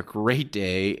hope you have a great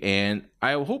day. And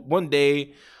I hope one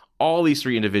day all these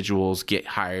 3 individuals get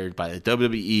hired by the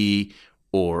WWE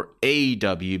or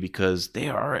AEW, because they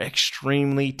are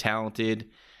extremely talented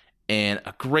and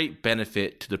a great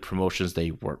benefit to the promotions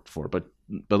they work for. But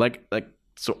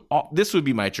this would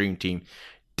be my dream team.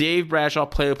 Dave Bradshaw,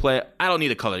 play-to-play. I don't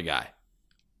need a color guy.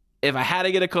 If I had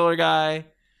to get a color guy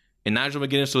and Nigel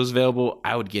McGuinness was available,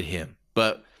 I would get him.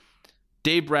 But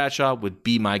Dave Bradshaw would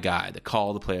be my guy, the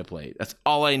call, the play-to-play. That's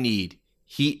all I need.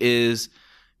 He is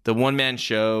the one-man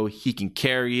show. He can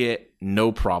carry it,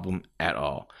 no problem at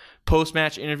all.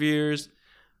 Post-match interviewers,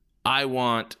 I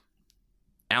want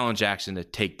Alan Jackson to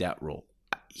take that role.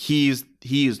 He is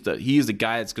the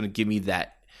guy that's going to give me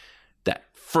that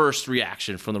first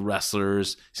reaction from the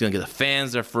wrestlers. He's going to give the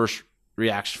fans their first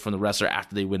reaction from the wrestler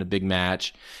after they win a big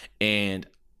match. And,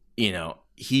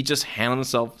 he just handled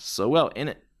himself so well. In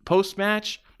it,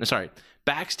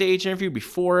 backstage interview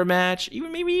before a match,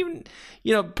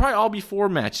 probably all before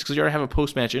matches, because you already have a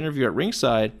post-match interview at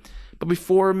ringside. But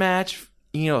before a match,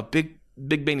 a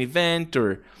big main event,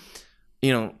 or,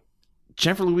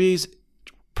 Jennifer Louise,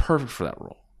 perfect for that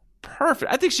role.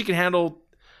 Perfect. I think she can handle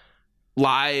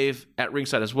live at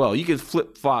ringside as well. You can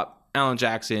flip-flop Alan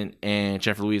Jackson and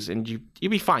Jennifer Louise, and you'll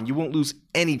be fine. You won't lose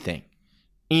anything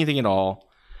at all.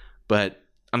 But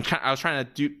I was trying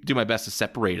to do my best to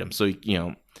separate them. So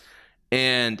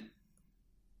and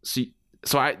so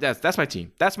that's my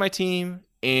team. That's my team,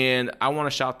 and I want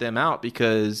to shout them out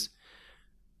because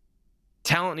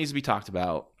talent needs to be talked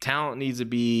about. Talent needs to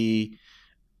be.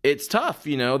 It's tough,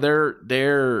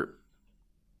 They're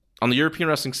on the European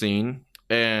wrestling scene,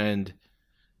 and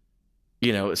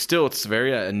it's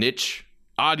very a niche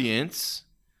audience.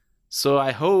 So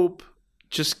I hope I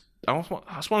just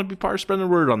want to be part of spreading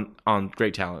the word on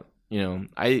great talent.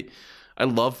 I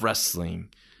love wrestling.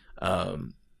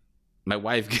 My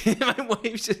wife,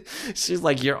 she's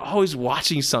like, you're always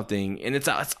watching something, and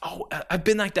I've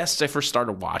been like that since I first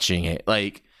started watching it.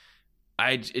 Like,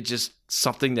 it's just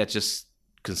something that just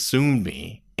consumed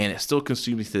me, and it still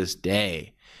consumes me to this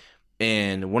day.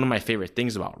 And one of my favorite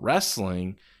things about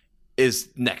wrestling is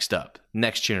next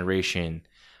generation.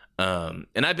 And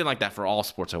I've been like that for all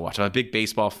sports I watch. I'm a big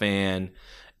baseball fan,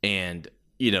 and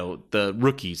the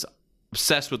rookies,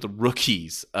 obsessed with the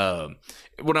rookies.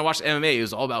 When I watched MMA, it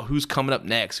was all about who's coming up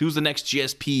next, who's the next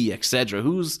GSP, etc.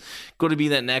 Who's going to be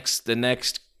the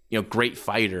next great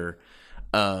fighter.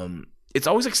 It's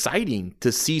always exciting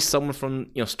to see someone from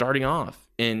starting off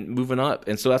and moving up,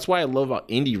 and so that's why I love about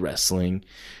indie wrestling.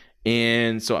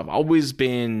 And so I've always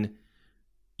been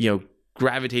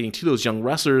gravitating to those young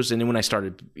wrestlers. And then when I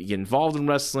started getting involved in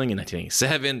wrestling in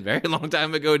 1987, very long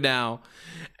time ago now,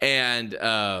 and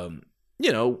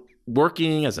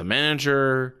working as a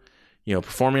manager,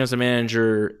 performing as a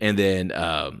manager, and then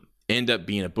end up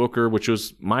being a booker, which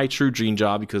was my true dream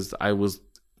job, because I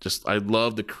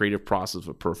love the creative process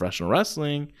of professional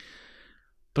wrestling,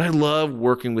 but I love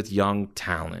working with young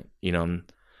talent,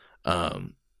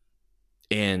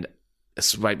 and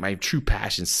it's like my true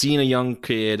passion, seeing a young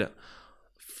kid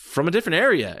from a different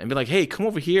area and be like, hey, come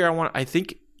over here. I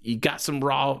think you got some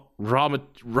raw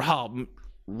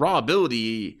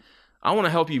ability. I want to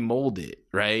help you mold it,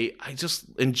 right? I just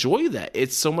enjoy that.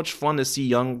 It's so much fun to see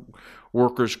young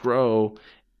workers grow,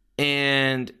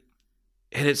 and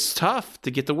it's tough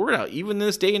to get the word out. Even in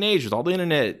this day and age with all the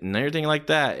internet and everything like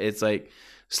that, it's like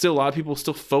still a lot of people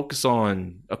still focus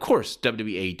on, of course,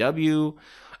 WWE, AEW.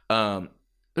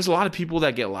 There's a lot of people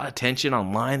that get a lot of attention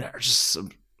online that are just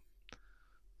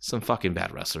some fucking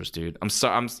bad wrestlers, dude.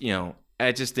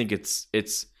 I just think it's,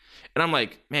 and I'm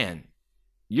like, man,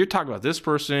 you're talking about this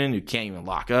person who can't even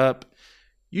lock up.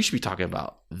 You should be talking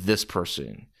about this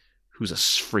person who's a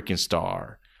freaking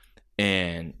star.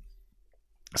 And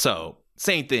so,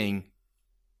 same thing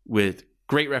with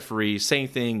great referees, same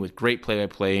thing with great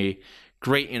play-by-play,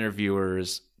 great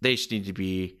interviewers. They just need to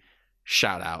be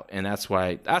shout out. And that's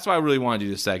why I really want to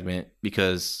do this segment,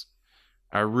 because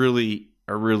I really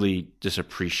just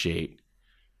appreciate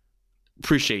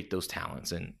appreciate those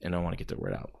talents and I want to get the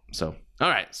word out. So, all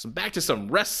right. So back to some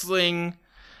wrestling.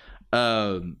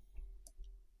 I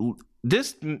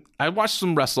watched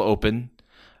some Wrestle Open.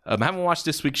 I haven't watched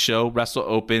this week's show. Wrestle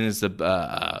Open is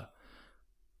I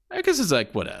guess it's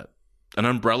like an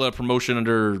umbrella promotion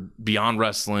under Beyond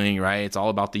Wrestling, right? It's all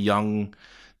about the young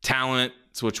talent,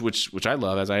 which I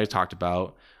love, as I talked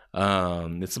about.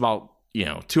 It's about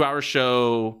 2-hour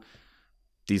show.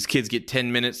 These kids get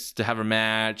 10 minutes to have a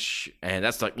match, and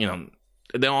that's like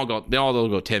they all go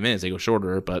 10 minutes. They go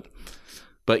shorter, but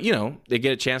they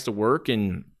get a chance to work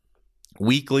and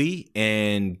weekly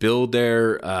and build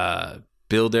their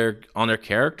on their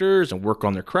characters and work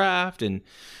on their craft. And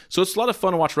so it's a lot of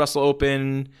fun to watch Wrestle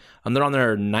Open. They're on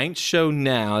their 9th show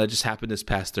now. That just happened this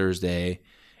past Thursday.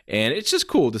 And it's just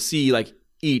cool to see like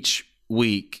each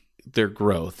week their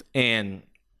growth. And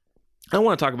I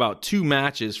want to talk about 2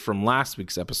 matches from last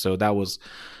week's episode. That was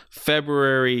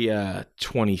February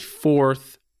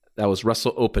 24th. That was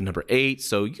Wrestle Open number 8.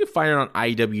 So you can find it on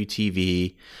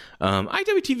IWTV.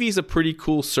 IWTV is a pretty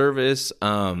cool service.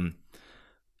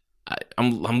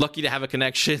 I'm lucky to have a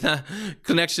connection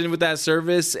with that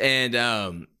service,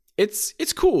 and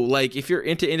it's cool. Like if you're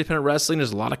into independent wrestling,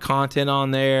 there's a lot of content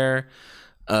on there,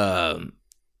 and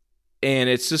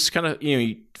it's just kind of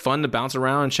fun to bounce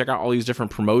around and check out all these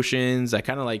different promotions. I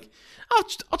kind of like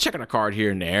I'll check out a card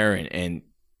here and there and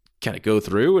kind of go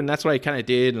through, and that's what I kind of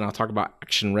did. And I'll talk about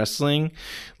Action Wrestling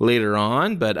later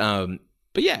on, but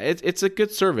yeah, it's a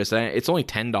good service. It's only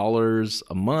 $10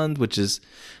 a month, which is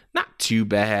not too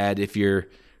bad if you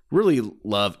really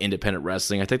love independent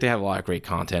wrestling. I think they have a lot of great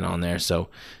content on there, so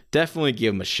definitely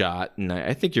give them a shot, and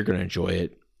I think you're going to enjoy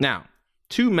it. Now,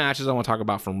 2 matches I want to talk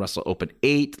about from Wrestle Open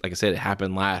 8. Like I said, it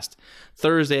happened last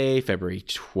Thursday, February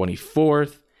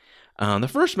 24th. The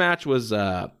first match was,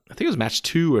 I think it was match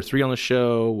 2 or 3 on the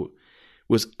show,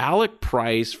 was Alec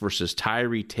Price versus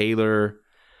Tyree Taylor.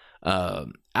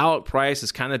 Alec Price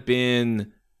has kind of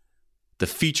been the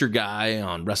feature guy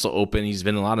on Wrestle Open. He's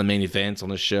been in a lot of main events on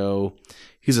the show.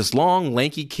 He's this long,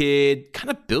 lanky kid, kind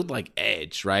of built like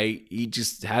Edge, right? He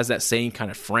just has that same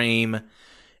kind of frame,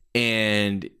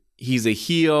 and he's a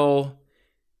heel,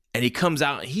 and he comes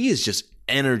out, and he is just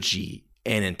energy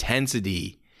and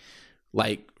intensity,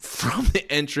 like from the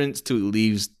entrance to he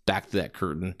leaves back to that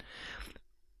curtain.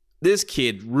 This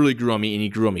kid really grew on me, and he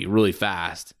grew on me really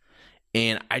fast,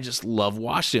 and I just love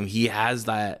watching him. He has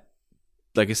that,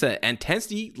 like I said,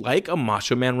 intensity like a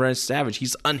Macho Man Randy Savage.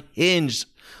 He's unhinged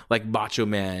like Macho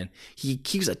Man. He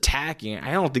keeps attacking.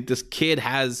 I don't think this kid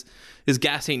has his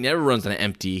gas tank never runs on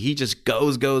empty. He just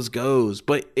goes.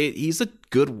 But he's a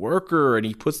good worker, and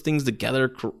he puts things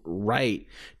together right.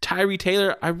 Tyree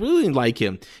Taylor, I really like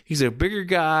him. He's a bigger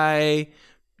guy,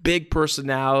 big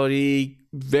personality,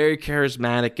 very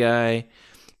charismatic guy.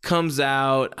 Comes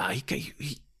out. I'm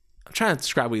trying to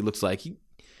describe what he looks like.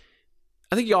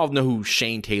 I think you all know who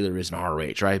Shane Taylor is in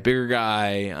ROH, right? Bigger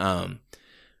guy.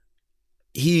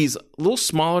 He's a little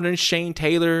smaller than Shane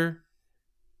Taylor,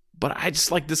 but I just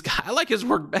like this guy. I like his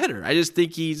work better. I just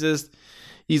think he's a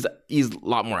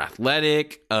lot more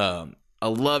athletic. I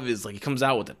love his, like, he comes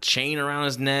out with a chain around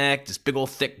his neck, this big old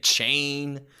thick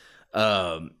chain.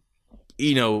 God,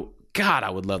 I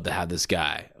would love to have this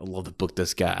guy. I love to book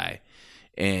this guy,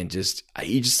 and he's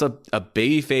just a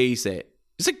baby face that.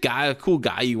 Just a cool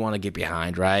guy you want to get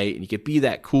behind, right? And you could be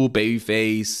that cool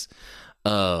babyface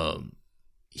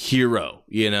hero,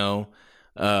 and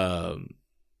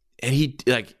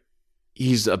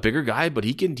he's a bigger guy, but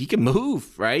he can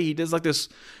move, right? He does like this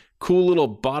cool little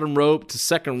bottom rope to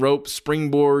second rope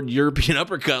springboard European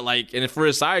uppercut, and for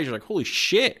his size, you're like, holy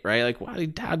shit, right?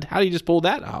 Like, how do you just pull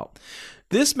that out?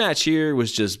 This match here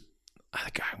was just, I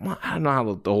don't know how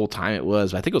the whole time it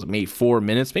was, but I think it was maybe 4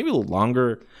 minutes, maybe a little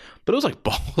longer, but it was like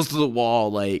balls to the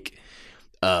wall,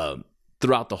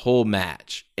 throughout the whole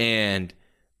match. And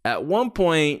at one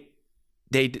point,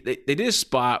 they did a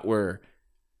spot where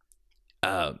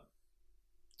Alec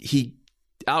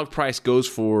Price goes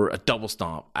for a double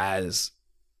stomp as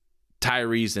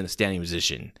Tyree's in a standing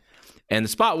position, and the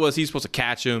spot was he's supposed to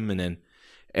catch him, and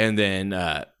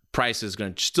then Price is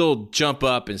going to still jump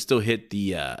up and still hit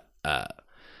the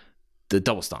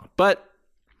double stomp. But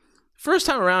first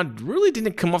time around, really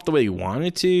didn't come off the way he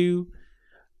wanted to.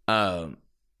 But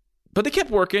they kept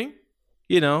working,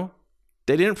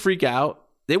 They didn't freak out.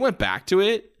 They went back to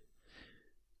it.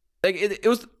 Like it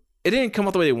didn't come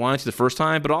off the way they wanted to the first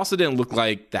time, but also didn't look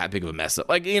like that big of a mess up.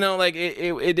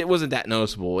 It wasn't that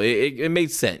noticeable. It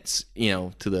made sense,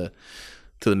 to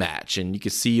the match, and you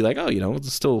could see he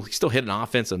still hit an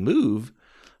offensive move.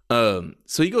 So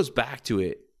he goes back to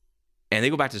it, and they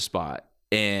go back to the spot,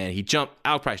 and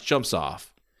Alec Price jumps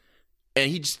off, and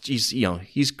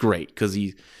he's great because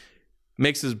he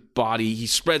makes his body, he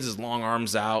spreads his long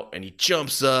arms out, and he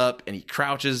jumps up, and he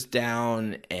crouches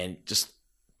down, and just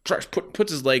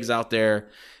puts his legs out there,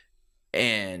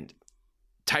 and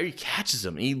Tyree catches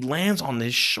him, and he lands on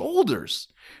his shoulders,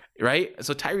 right?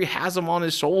 So Tyree has him on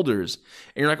his shoulders,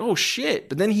 and you're like, oh shit!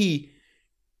 But then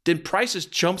Price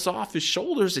just jumps off his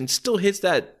shoulders and still hits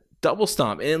that double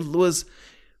stomp, and it was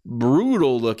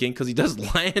brutal looking because he does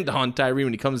land on Tyree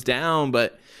when he comes down,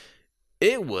 but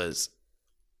it was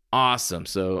awesome.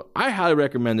 So I highly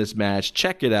recommend this match.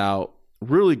 Check it out.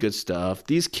 Really good stuff.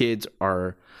 These kids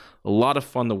are a lot of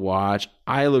fun to watch.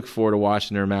 I look forward to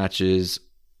watching their matches.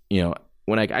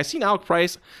 When I seen Alec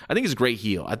Price, I think he's a great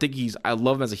heel. I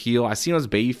love him as a heel. I see him as a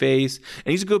babyface,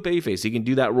 and he's a good babyface. He can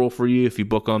do that role for you if you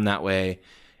book him that way,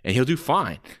 and he'll do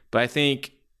fine. But I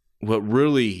think what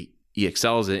really he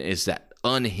excels in is that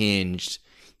unhinged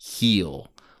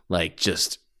heel, like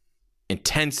just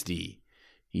intensity.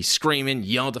 He's screaming,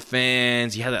 yelling at the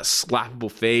fans. He has that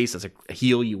slappable face. That's a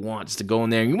heel you want just to go in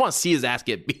there. And you want to see his ass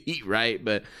get beat, right?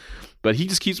 But he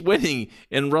just keeps winning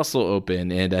in Wrestle Open.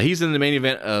 And he's in the main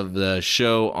event of the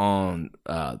show on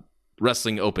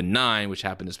Wrestling Open 9, which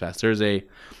happened this past Thursday.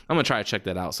 I'm going to try to check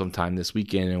that out sometime this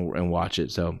weekend and watch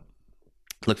it. So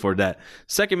look forward to that.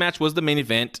 Second match was the main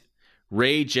event.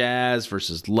 Ray Jazz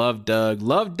versus Love Doug.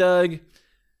 Love Doug,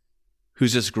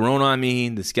 who's just grown on me.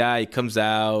 This guy comes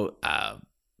out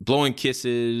blowing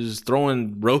kisses,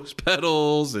 throwing rose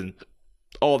petals, and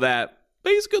all that.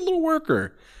 But he's a good little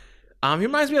worker. He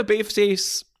reminds me of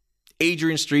Babyface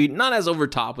Adrian Street, not as over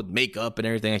top with makeup and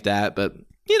everything like that, but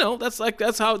that's a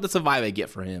vibe I get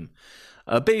for him.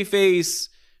 Babyface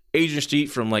Adrian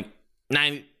Street from like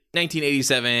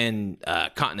 1987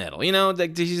 Continental. He's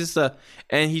just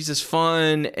he's just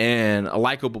fun and a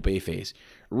likable babyface.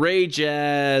 Ray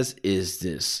Jazz is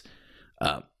this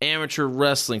amateur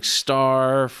wrestling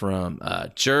star from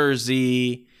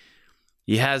Jersey.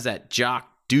 He has that jock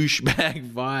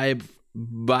douchebag vibe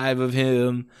of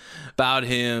him, about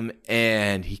him,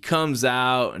 and he comes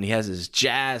out and he has his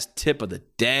jazz tip of the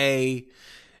day,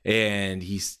 and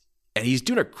he's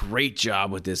doing a great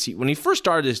job with this. When he first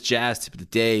started this jazz tip of the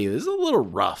day, it was a little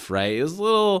rough, right? I was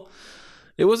like,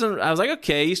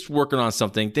 okay, he's working on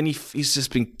something. Then he's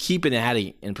just been keeping at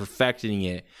it and perfecting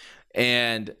it.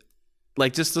 And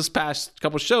like just this past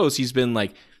couple shows, he's been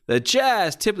like the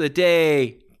jazz tip of the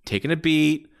day, taking a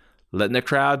beat, letting the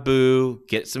crowd boo,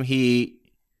 get some heat,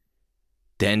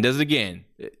 then does it again.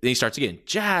 Then he starts again,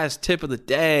 jazz tip of the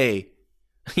day,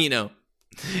 and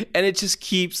it just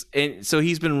keeps. And so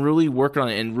he's been really working on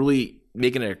it and really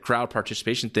making it a crowd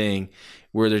participation thing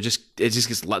where it just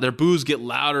gets, their boos get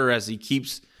louder as he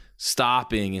keeps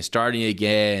stopping and starting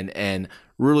again, and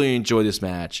really enjoy this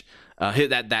match.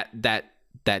 Hit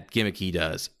that gimmick he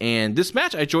does. And this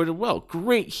match, I enjoyed it well.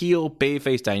 Great heel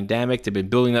babyface dynamic. They've been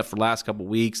building that for the last couple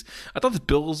weeks. I thought the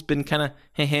bill's been kind of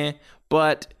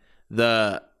but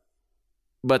this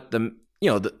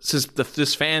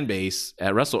fan base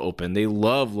at Wrestle Open, they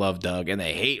love Doug and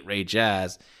they hate Ray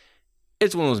Jazz.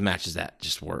 It's one of those matches that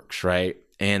just works, right?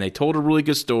 And they told a really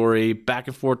good story, back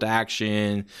and forth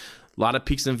action, a lot of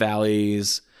peaks and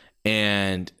valleys,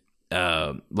 and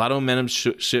a lot of momentum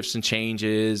shifts and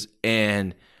changes,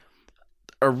 and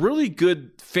a really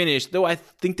good finish. Though I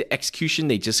think the execution,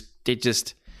 they just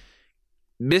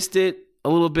missed it a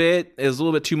little bit. It was a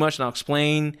little bit too much, and I'll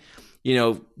explain.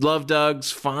 Love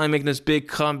Doug's finally making this big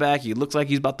comeback. He looks like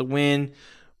he's about to win,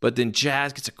 but then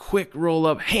Jazz gets a quick roll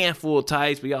up, handful of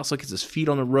tights, but he also gets his feet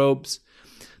on the ropes.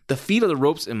 The feet on the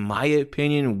ropes, in my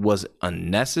opinion, was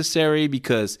unnecessary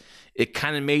because it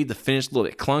kind of made the finish a little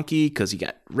bit clunky because you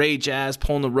got Ray Jazz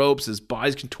pulling the ropes, his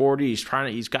body's contorted,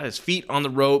 he's got his feet on the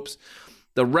ropes.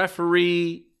 The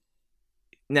referee,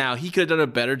 now he could have done a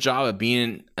better job of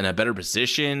being in a better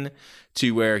position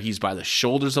to where he's by the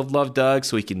shoulders of Love Doug,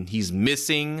 so he's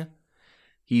missing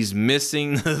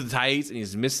the tights and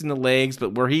he's missing the legs,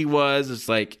 but where he was, it's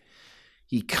like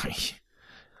he's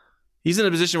in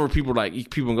a position where people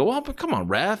go, well, but come on,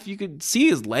 ref, you could see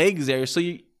his legs there, so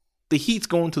the heat's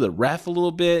going to the ref a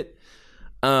little bit.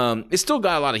 It still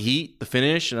got a lot of heat, the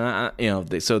finish, and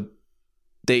it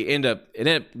ended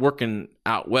up working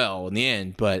out well in the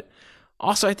end. But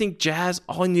also, I think Jazz,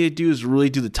 all he needed to do is really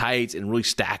do the tights and really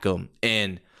stack them,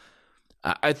 and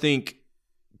I think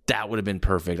that would have been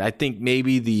perfect. I think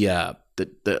maybe the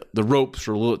ropes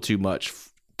were a little too much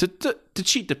to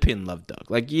cheat to pin Love Doug.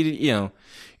 Like you're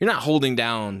not holding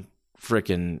down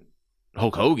freaking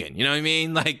Hulk Hogan. You know what I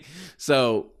mean? Like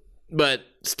so. But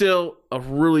still a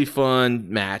really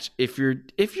fun match. If you're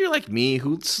like me,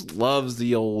 who loves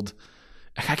the old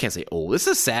I can't say old. This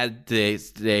is sad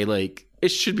today. Like, it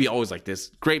should be always like this.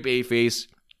 Great babyface,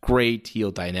 great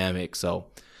heel dynamic. So,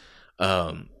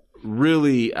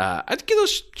 really, I'd give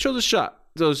those shows a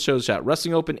shot.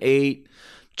 Wrestling Open 8.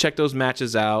 Check those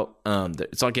matches out.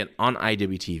 It's again on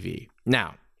IWTV.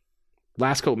 Now,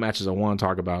 last couple matches I want to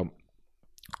talk about.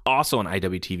 Also on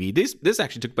IWTV. This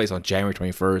actually took place on January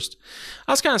 21st.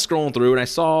 I was kind of scrolling through and I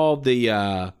saw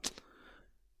the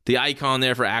icon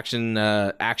there for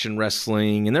Action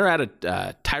Wrestling, and they're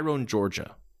at Tyrone,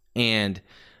 Georgia. And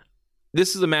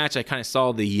this is a match I kind of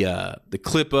saw the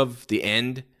clip of the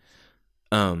end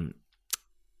in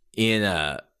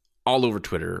all over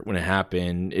Twitter when it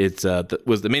happened. It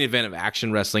was the main event of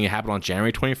Action Wrestling. It happened on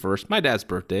January 21st, my dad's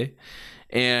birthday,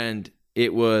 and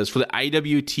it was for the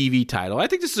IWTV title. I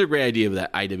think this is a great idea of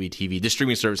that IWTV. The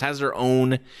streaming service has their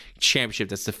own championship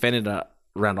that's defended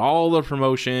around all the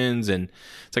promotions, and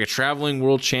it's like a traveling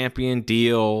world champion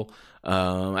deal.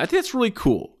 I think that's really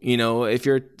cool. You know, if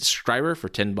you're a subscriber for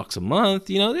 $10 a month,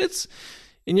 you know,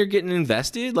 and you're getting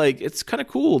invested, like, it's kind of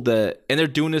cool and they're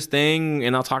doing this thing,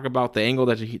 and I'll talk about the angle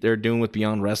that they're doing with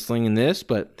Beyond Wrestling in this,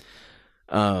 but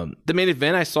the main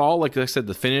event I saw, like I said,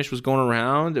 the finish was going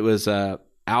around. It was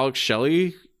Alex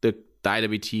Shelley, the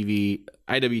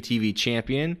IWTV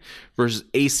champion, versus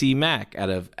AC Mack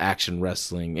out of Action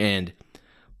Wrestling, and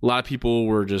a lot of people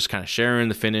were just kind of sharing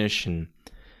the finish, and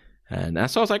so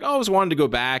I was like, I always wanted to go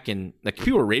back, and like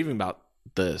people were raving about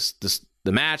the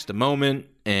match, the moment,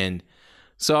 and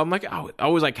so I'm like, I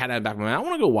always like had that in the back of my mind. I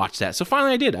want to go watch that. So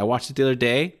finally I did. I watched it the other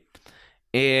day,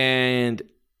 and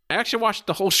I actually watched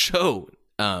the whole show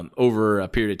over a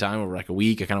period of time, over like a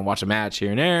week. I kind of watched a match here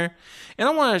and there, and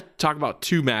I want to talk about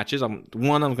two matches. I'm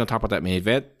going to talk about that main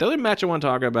event. The other match I want to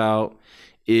talk about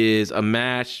is a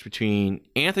match between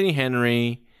Anthony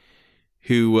Henry,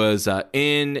 who was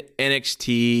in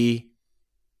NXT.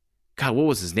 God, what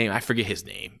was his name? I forget his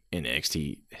name in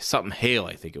NXT. Something Hale,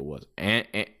 I think it was.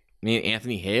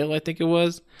 Anthony Hale, I think it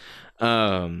was.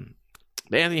 Anthony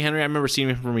Henry, I remember seeing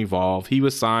him from Evolve. He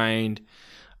was signed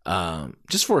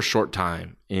just for a short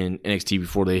time in NXT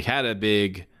before they had a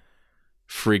big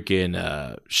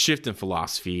freaking shift in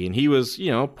philosophy, and he was,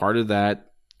 you know, part of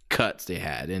that cuts they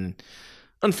had. And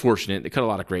unfortunate, they cut a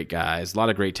lot of great guys, a lot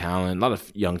of great talent, a lot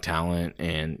of young talent,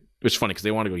 and it was funny because they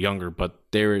wanted to go younger, but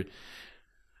they were,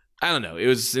 I don't know, it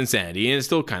was insanity, and it's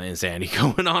still kind of insanity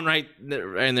going on right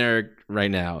there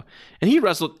right now. And he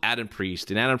wrestled Adam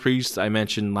Priest, and Adam Priest, I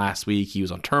mentioned last week, he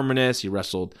was on Terminus. He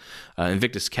wrestled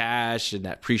Invictus Cash in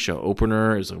that pre-show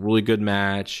opener. It was a really good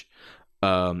match.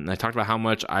 And I talked about how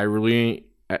much I really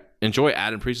enjoy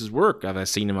Adam Priest's work. I've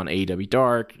seen him on AEW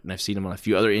Dark, and I've seen him on a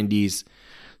few other indies.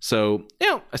 So, you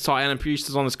know, I saw Adam Priest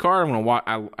is on this card. I'm gonna watch.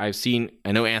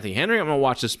 I know Anthony Henry. I'm gonna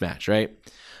watch this match. Right.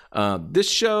 This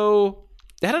show,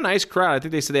 they had a nice crowd. I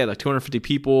think they said they had like 250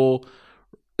 people,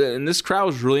 and this crowd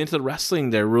was really into the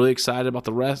wrestling. They're really excited about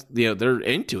the rest. You know, they're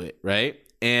into it, right?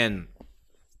 And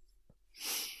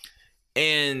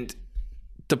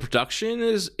the production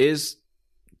is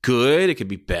good. It could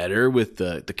be better with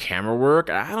the camera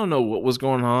work. I don't know what was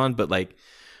going on, but like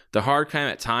the hard cam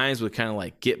at times would kind of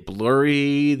like get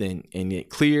blurry and get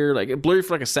clear, like get blurry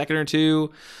for like a second or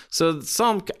two. So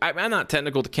I'm not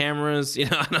technical to cameras, you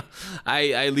know.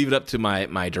 I leave it up to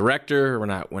my director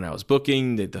when I was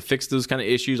booking to fix those kind of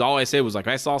issues. All I said was like,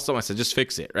 I saw something, I said just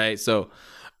fix it, right? So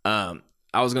I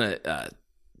was gonna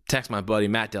text my buddy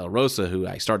Matt Del Rosa, who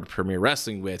I started Premier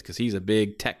Wrestling with, because he's a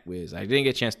big tech whiz. I didn't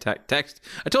get a chance to text.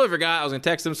 I totally forgot I was gonna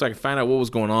text him so I could find out what was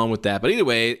going on with that. But either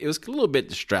way, it was a little bit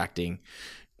distracting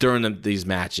during these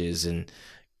matches and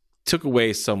took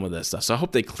away some of the stuff. So I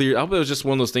hope I hope it was just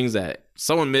one of those things that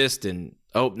someone missed, and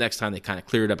I hope next time they kind of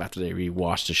clear it up after they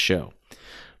rewatched the show.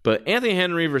 But Anthony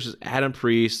Henry versus Adam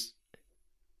Priest,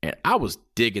 and I was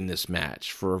digging this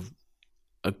match for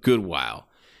a good while.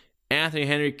 Anthony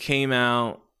Henry came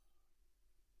out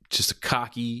just a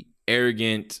cocky,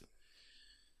 arrogant,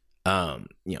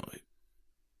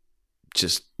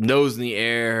 just nose in the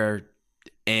air,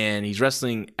 and he's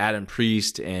wrestling Adam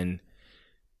Priest, and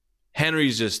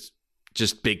Henry's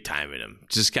just big timing him,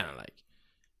 just kind of like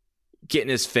getting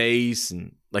his face,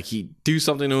 and like he do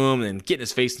something to him and get in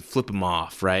his face and flip him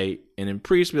off, right? And then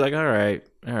Priest would be like, all right,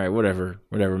 whatever,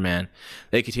 man.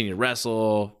 They continue to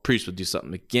wrestle. Priest would do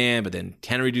something again, but then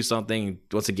Henry do something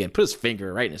once again, put his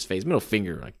finger right in his face, middle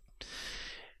finger, like.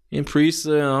 And Priest,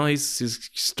 he's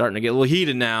starting to get a little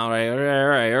heated now, right?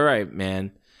 All right,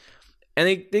 man. And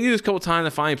they do this a couple times,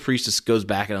 and finally Priest just goes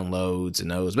back and unloads and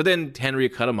those. But then Henry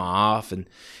cut him off, and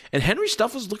Henry's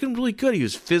stuff was looking really good. He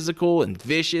was physical and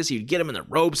vicious. He would get him in the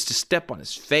ropes to step on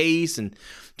his face and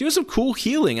doing some cool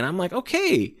healing. And I'm like,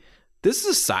 okay, this is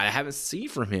a side I haven't seen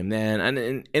from him, man. And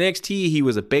in NXT, he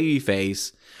was a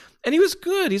babyface, and he was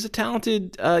good. He's a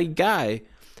talented guy.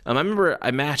 I remember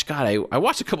I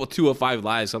watched a couple of 205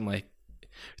 Lives. I'm like,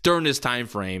 during this time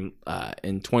frame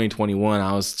in 2021,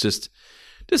 I was just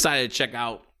decided to check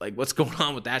out like what's going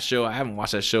on with that show. I haven't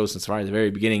watched that show since right at the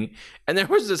very beginning. And there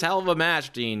was this hell of a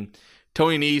match between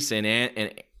Tony Nese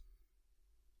and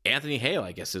Anthony Hale,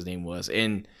 I guess his name was.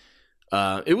 And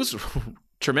it was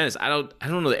tremendous. I don't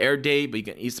know the air date, but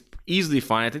he's easily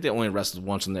fine. I think they only wrestled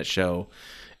once on that show.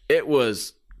 It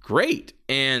was great.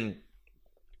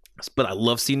 But I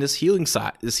love seeing this heel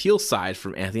side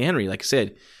from Anthony Henry. Like I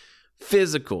said,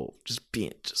 physical,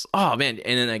 oh man.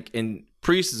 And then and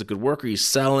Priest is a good worker. He's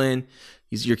selling.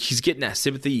 He's getting that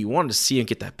sympathy. You wanted to see him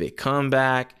get that big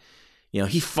comeback. You know,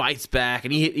 he fights back,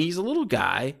 and he's a little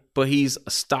guy, but he's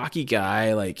a stocky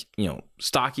guy, like, you know,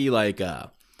 stocky like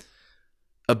a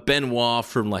Benoit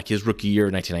from like his rookie year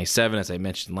in 1997, as I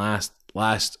mentioned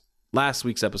last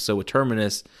week's episode with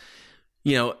Terminus.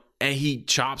 You know, and he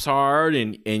chops hard,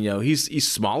 and you know he's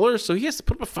smaller, so he has to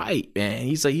put up a fight, man.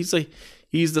 He's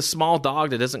the small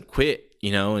dog that doesn't quit,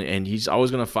 you know, and he's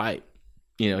always gonna fight.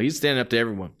 You know, he's standing up to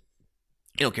everyone.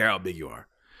 He don't care how big you are.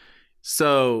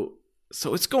 So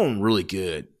it's going really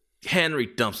good. Henry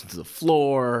dumps into the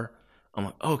floor. I'm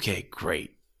like, okay,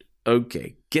 great.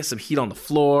 Okay, get some heat on the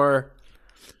floor.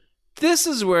 This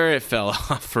is where it fell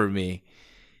off for me.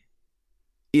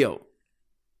 Yo,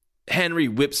 Henry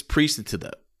whips Priest into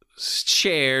the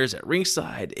chairs at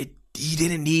ringside. He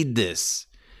didn't need this.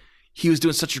 He was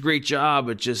doing such a great job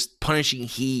of just punishing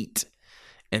heat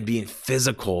and being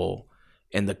physical,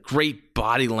 and the great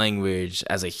body language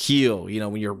as a heel. You know,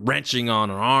 when you're wrenching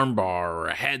on an armbar or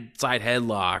a side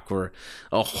headlock or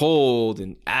a hold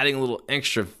and adding a little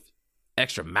extra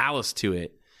malice to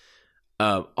it.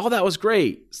 All that was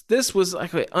great. This was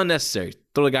like unnecessary.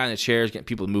 Throw the guy in the chairs, getting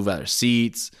people to move out of their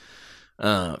seats.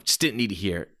 Just didn't need to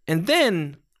hear it. And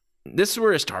then this is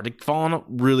where it started falling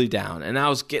really down. And I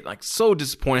was getting like so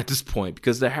disappointed at this point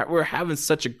because we're having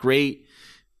such a great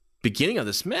beginning of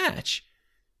this match.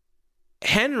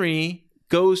 Henry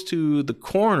goes to the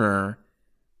corner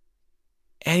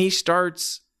and he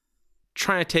starts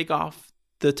trying to take off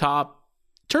the top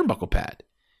turnbuckle pad.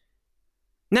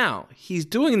 Now, he's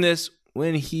doing this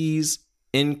when he's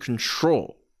in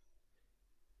control,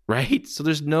 right? So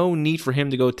there's no need for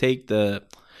him to go take the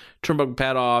turnbuckle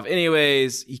pad off.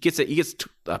 Anyways, he gets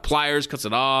pliers, cuts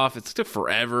it off. It took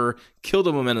forever. Killed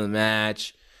the momentum of the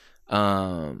match.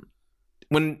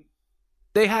 When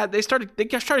they started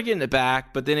getting it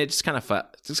back, but then it just kind of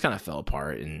fell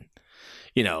apart, and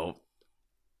you know,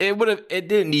 it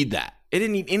didn't need that. It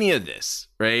didn't need any of this,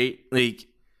 right? Like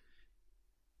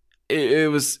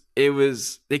it was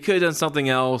they could have done something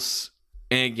else.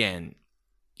 And again,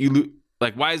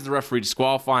 why is the referee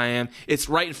disqualifying him? It's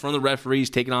right in front of the referees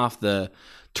taking off the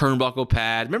turnbuckle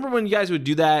pad. Remember when you guys would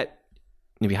do that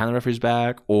behind the referee's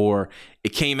back, or it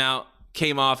came off,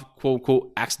 quote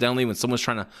unquote, accidentally when someone's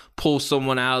trying to pull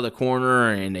someone out of the corner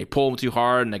and they pull them too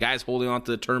hard and the guy's holding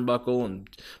onto the turnbuckle and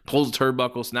pulls the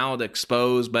turnbuckle, so now it's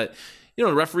exposed. But you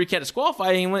know, the referee can't disqualify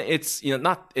anyone. It's, you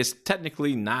know, it's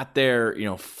technically not their, you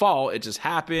know, fault. It just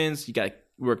happens. You got to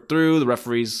work through. The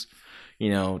referee's, you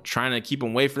know, trying to keep them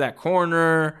away from that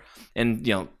corner, and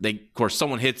you know, of course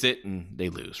someone hits it and they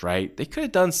lose, right? They could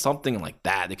have done something like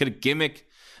that. They could have gimmicked.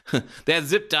 They had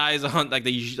zip ties on like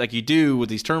you do with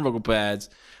these turnbuckle pads,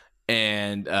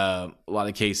 and a lot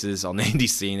of cases on the indie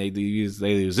scene they use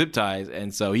zip ties,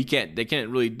 and so they can't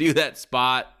really do that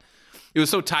spot. It was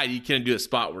so tight you couldn't do a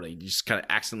spot where they just kind of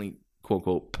accidentally, quote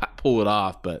unquote, pull it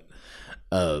off. But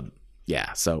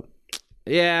yeah, so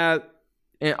yeah,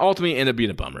 and ultimately ended up being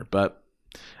a bummer, but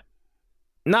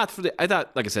not for the. I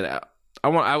thought, like I said,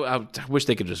 I wish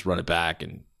they could just run it back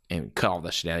and cut all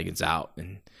the shenanigans out,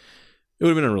 and it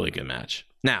would have been a really good match.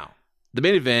 Now, the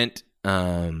main event, like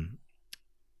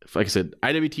I said,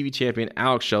 IWTV champion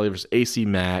Alex Shelley versus AC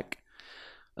Mack.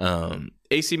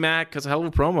 AC Mack has a hell of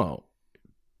a promo.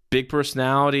 Big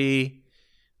personality,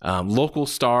 local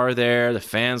star there. The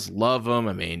fans love him.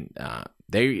 I mean,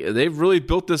 they've really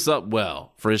built this up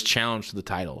well for his challenge to the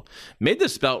title. Made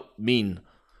this belt mean,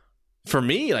 for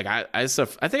me, like I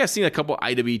think I've seen a couple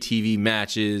IWTV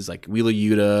matches, like Wheeler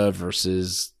Yuta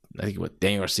versus, I think, what,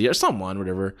 Daniel Garcia or someone,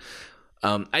 whatever.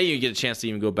 I didn't even get a chance to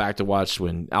even go back to watch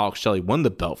when Alex Shelley won the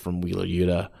belt from Wheeler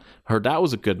Yuta. Heard that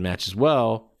was a good match as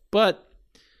well. But,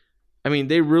 I mean,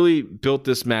 they really built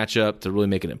this match up to really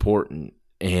make it important.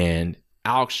 And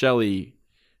Alex Shelley,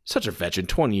 such a veteran,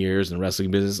 20 years in the wrestling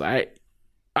business. I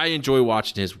enjoy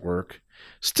watching his work.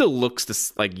 Still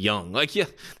looks like young. Like, yeah,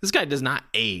 this guy does not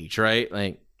age, right?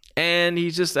 Like, And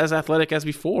he's just as athletic as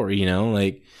before,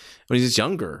 like when he's just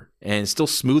younger and still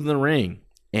smooth in the ring.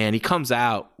 And he comes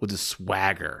out with a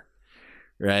swagger,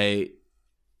 right?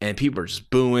 And people are just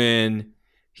booing.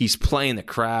 He's playing the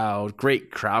crowd.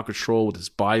 Great crowd control with his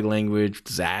body language, with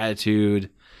his attitude.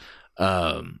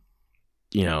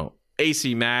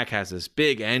 AC Mack has this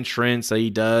big entrance that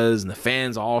he does, and the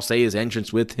fans all say his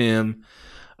entrance with him.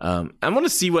 I want to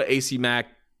see what AC Mack,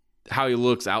 how he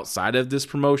looks outside of this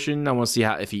promotion. I want to see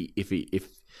how if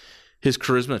his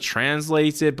charisma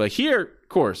translates it. But here, of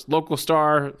course, local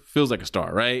star feels like a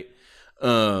star, right?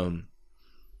 Good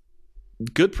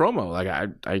promo.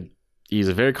 Like he's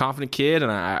a very confident kid,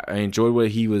 and I enjoyed what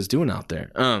he was doing out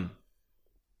there.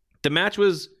 The match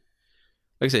was,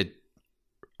 like I said,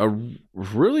 a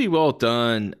really well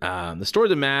done. The story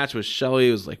of the match was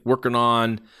Shelley was like working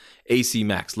on AC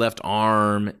Mack's left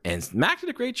arm, and Mack did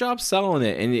a great job selling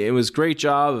it, and it was a great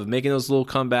job of making those little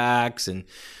comebacks, and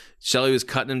Shelley was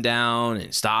cutting him down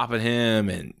and stopping him,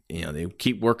 and they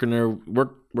keep working their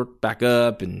work back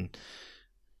up, and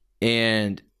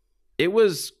it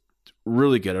was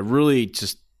really good. A really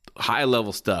just high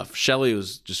level stuff. Shelley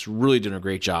was just really doing a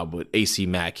great job with AC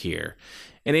Mack here,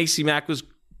 and AC Mack was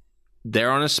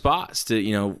there on his spots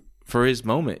to for his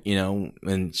moment,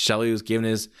 and Shelley was giving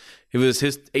his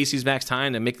AC Mack's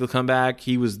time to make the comeback.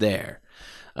 He was there.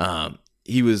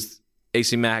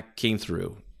 AC Mack came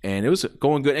through, and it was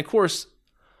going good. And of course,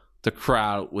 the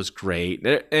crowd was great,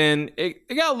 and it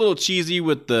got a little cheesy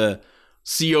with the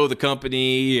CEO of the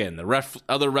company and the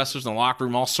other wrestlers in the locker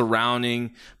room all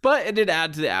surrounding, but it did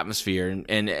add to the atmosphere,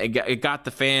 and it got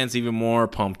the fans even more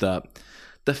pumped up.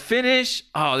 The finish,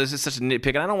 this is such a nitpick,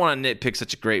 and I don't want to nitpick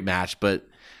such a great match, but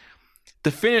the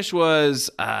finish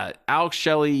was Alex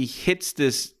Shelley hits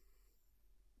this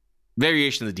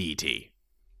variation of the DDT,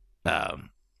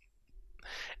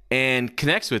 and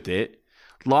connects with it,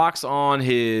 locks on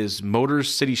his Motor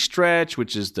City stretch,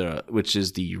 which is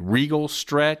the Regal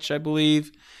stretch, I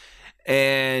believe,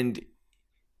 and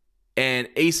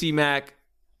AC Mack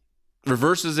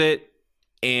reverses it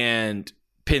and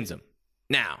pins him.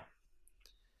 Now,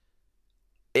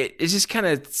 it just kind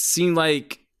of seemed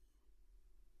like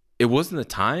it wasn't the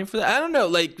time for that. I don't know,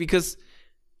 like, because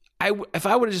if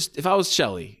I was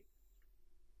Shelley,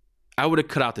 I would have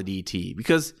cut out the DT,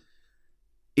 because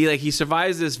he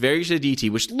survives this variation of DT,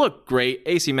 which looked great.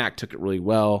 AC Mack took it really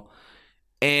well,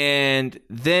 and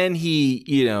then he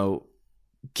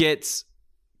gets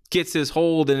his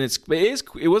hold, and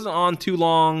it wasn't on too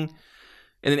long,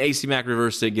 and then AC Mack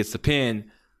reverses it, gets the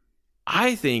pin.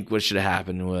 I think what should have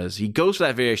happened was he goes for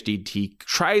that variation DT,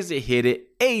 tries to hit it.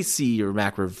 AC or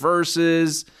Mack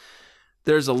reverses.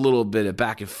 There's a little bit of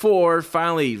back and forth.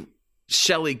 Finally,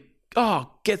 Shelley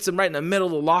gets him right in the middle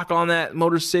of the lock on that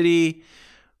Motor City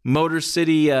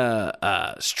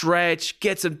stretch,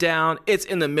 gets him down. It's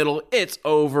in the middle. It's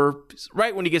over.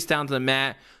 Right when he gets down to the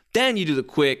mat, then you do the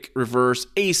quick reverse.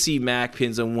 AC Mack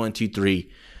pins him 1, 2,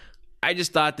 3. I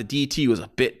just thought the DT was a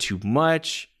bit too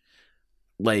much.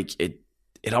 Like it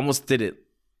almost did it.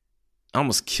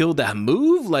 Almost killed that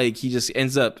move. Like he just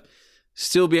ends up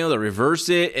still being able to reverse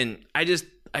it, and I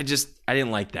didn't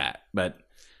like that. But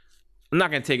I'm not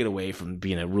gonna take it away from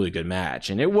being a really good match,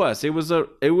 and it was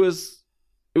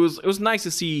nice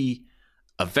to see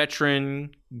a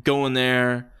veteran go in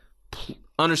there,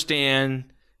 understand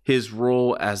his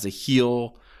role as the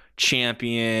heel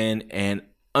champion, and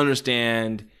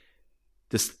understand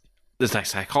this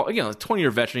I call a 20-year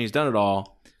veteran. He's done it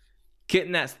all.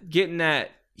 Getting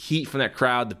that heat from that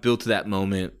crowd to build to that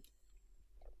moment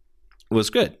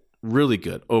was good, really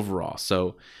good overall.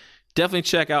 So definitely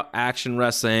check out Action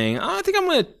Wrestling. I think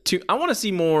I want to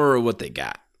see more of what they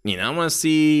got. I want to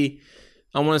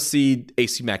see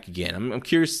AC Mack again. I'm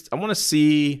curious. I want to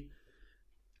see,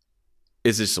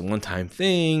 is this a one-time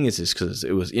thing? Is this because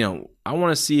it was, I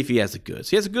want to see if he has the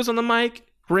goods. He has the goods on the mic.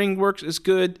 Ring works is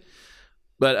good.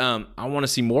 But I want to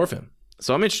see more of him.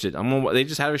 So I'm interested. They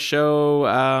just had a show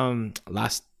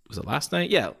last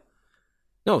night? Yeah.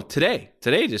 No, today.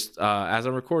 Today, just as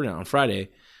I'm recording it on Friday,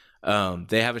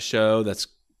 they have a show that's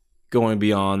going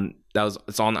beyond.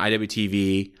 It's on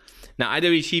IWTV. Now,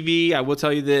 IWTV, I will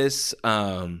tell you this: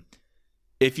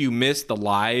 if you missed the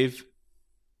live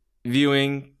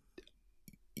viewing,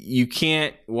 you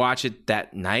can't watch it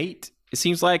that night. It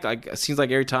seems like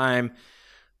every time,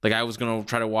 like I was gonna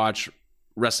try to watch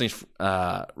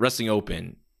Wrestling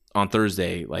Open on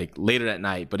Thursday, like later that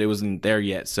night, but it wasn't there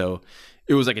yet, so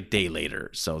it was like a day later.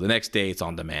 So the next day it's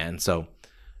on demand. So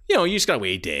you just gotta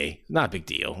wait a day. Not a big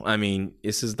deal. I mean,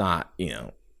 this is not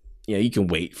you can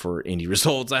wait for indie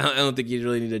results. I don't think you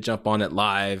really need to jump on it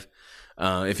live.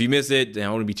 If you miss it, I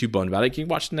wouldn't be too bummed about it. You can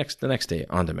watch the next day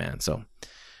on demand. So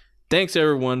thanks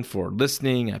everyone for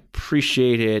listening. I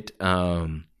appreciate it.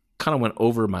 Kind of went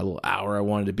over my little hour I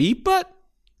wanted to be, but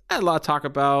I had a lot to talk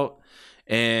about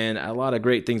and a lot of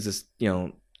great things a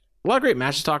lot of great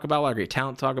matches to talk about, a lot of great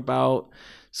talent to talk about.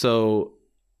 So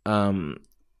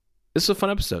this is a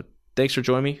fun episode. Thanks for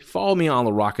joining me. Follow me on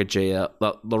at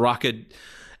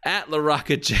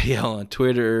LaRoccaJL on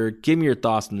Twitter. Give me your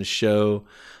thoughts on the show.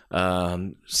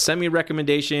 Send me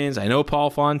recommendations. I know Paul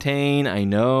Fontaine. I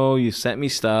know you sent me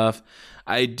stuff.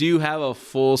 I do have a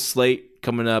full slate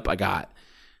coming up. I got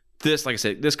this, like I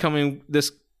said, this coming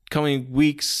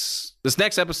weeks. This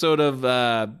next episode of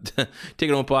Take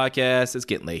It Home Podcast, it's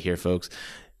getting late here, folks,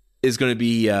 is going to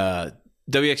be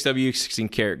WXW 16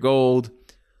 Karat Gold.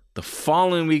 The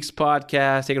following week's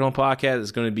podcast, Take It Home Podcast,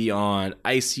 is going to be on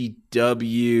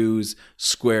ICW's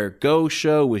Square Go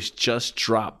show, which just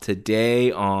dropped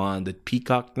today on the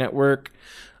Peacock Network.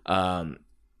 I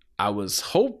was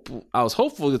hopeful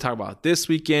to talk about this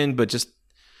weekend, but just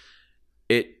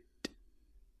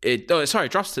it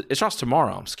drops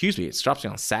tomorrow. Excuse me, it drops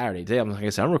on Saturday. Today, like I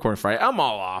said, I'm recording Friday. I'm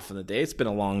all off in the day. It's been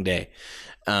a long day.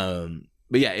 But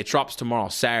yeah, it drops tomorrow,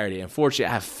 Saturday. Unfortunately, I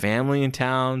have family in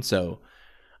town, so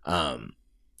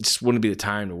just wouldn't be the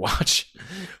time to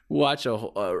watch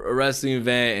a wrestling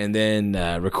event and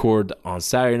then record on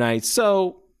Saturday night.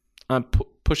 So I'm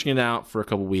pushing it out for a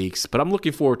couple weeks, but I'm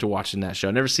looking forward to watching that show.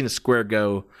 I've never seen a Square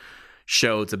Go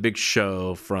show. It's a big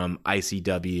show from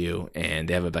ICW, and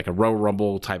they have a Royal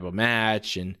Rumble type of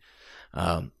match, and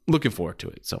looking forward to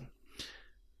it. So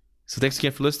thanks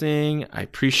again for listening. I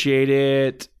appreciate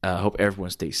it. I hope everyone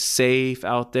stays safe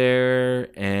out there,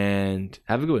 and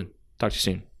have a good one. Talk to you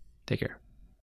soon. Take care.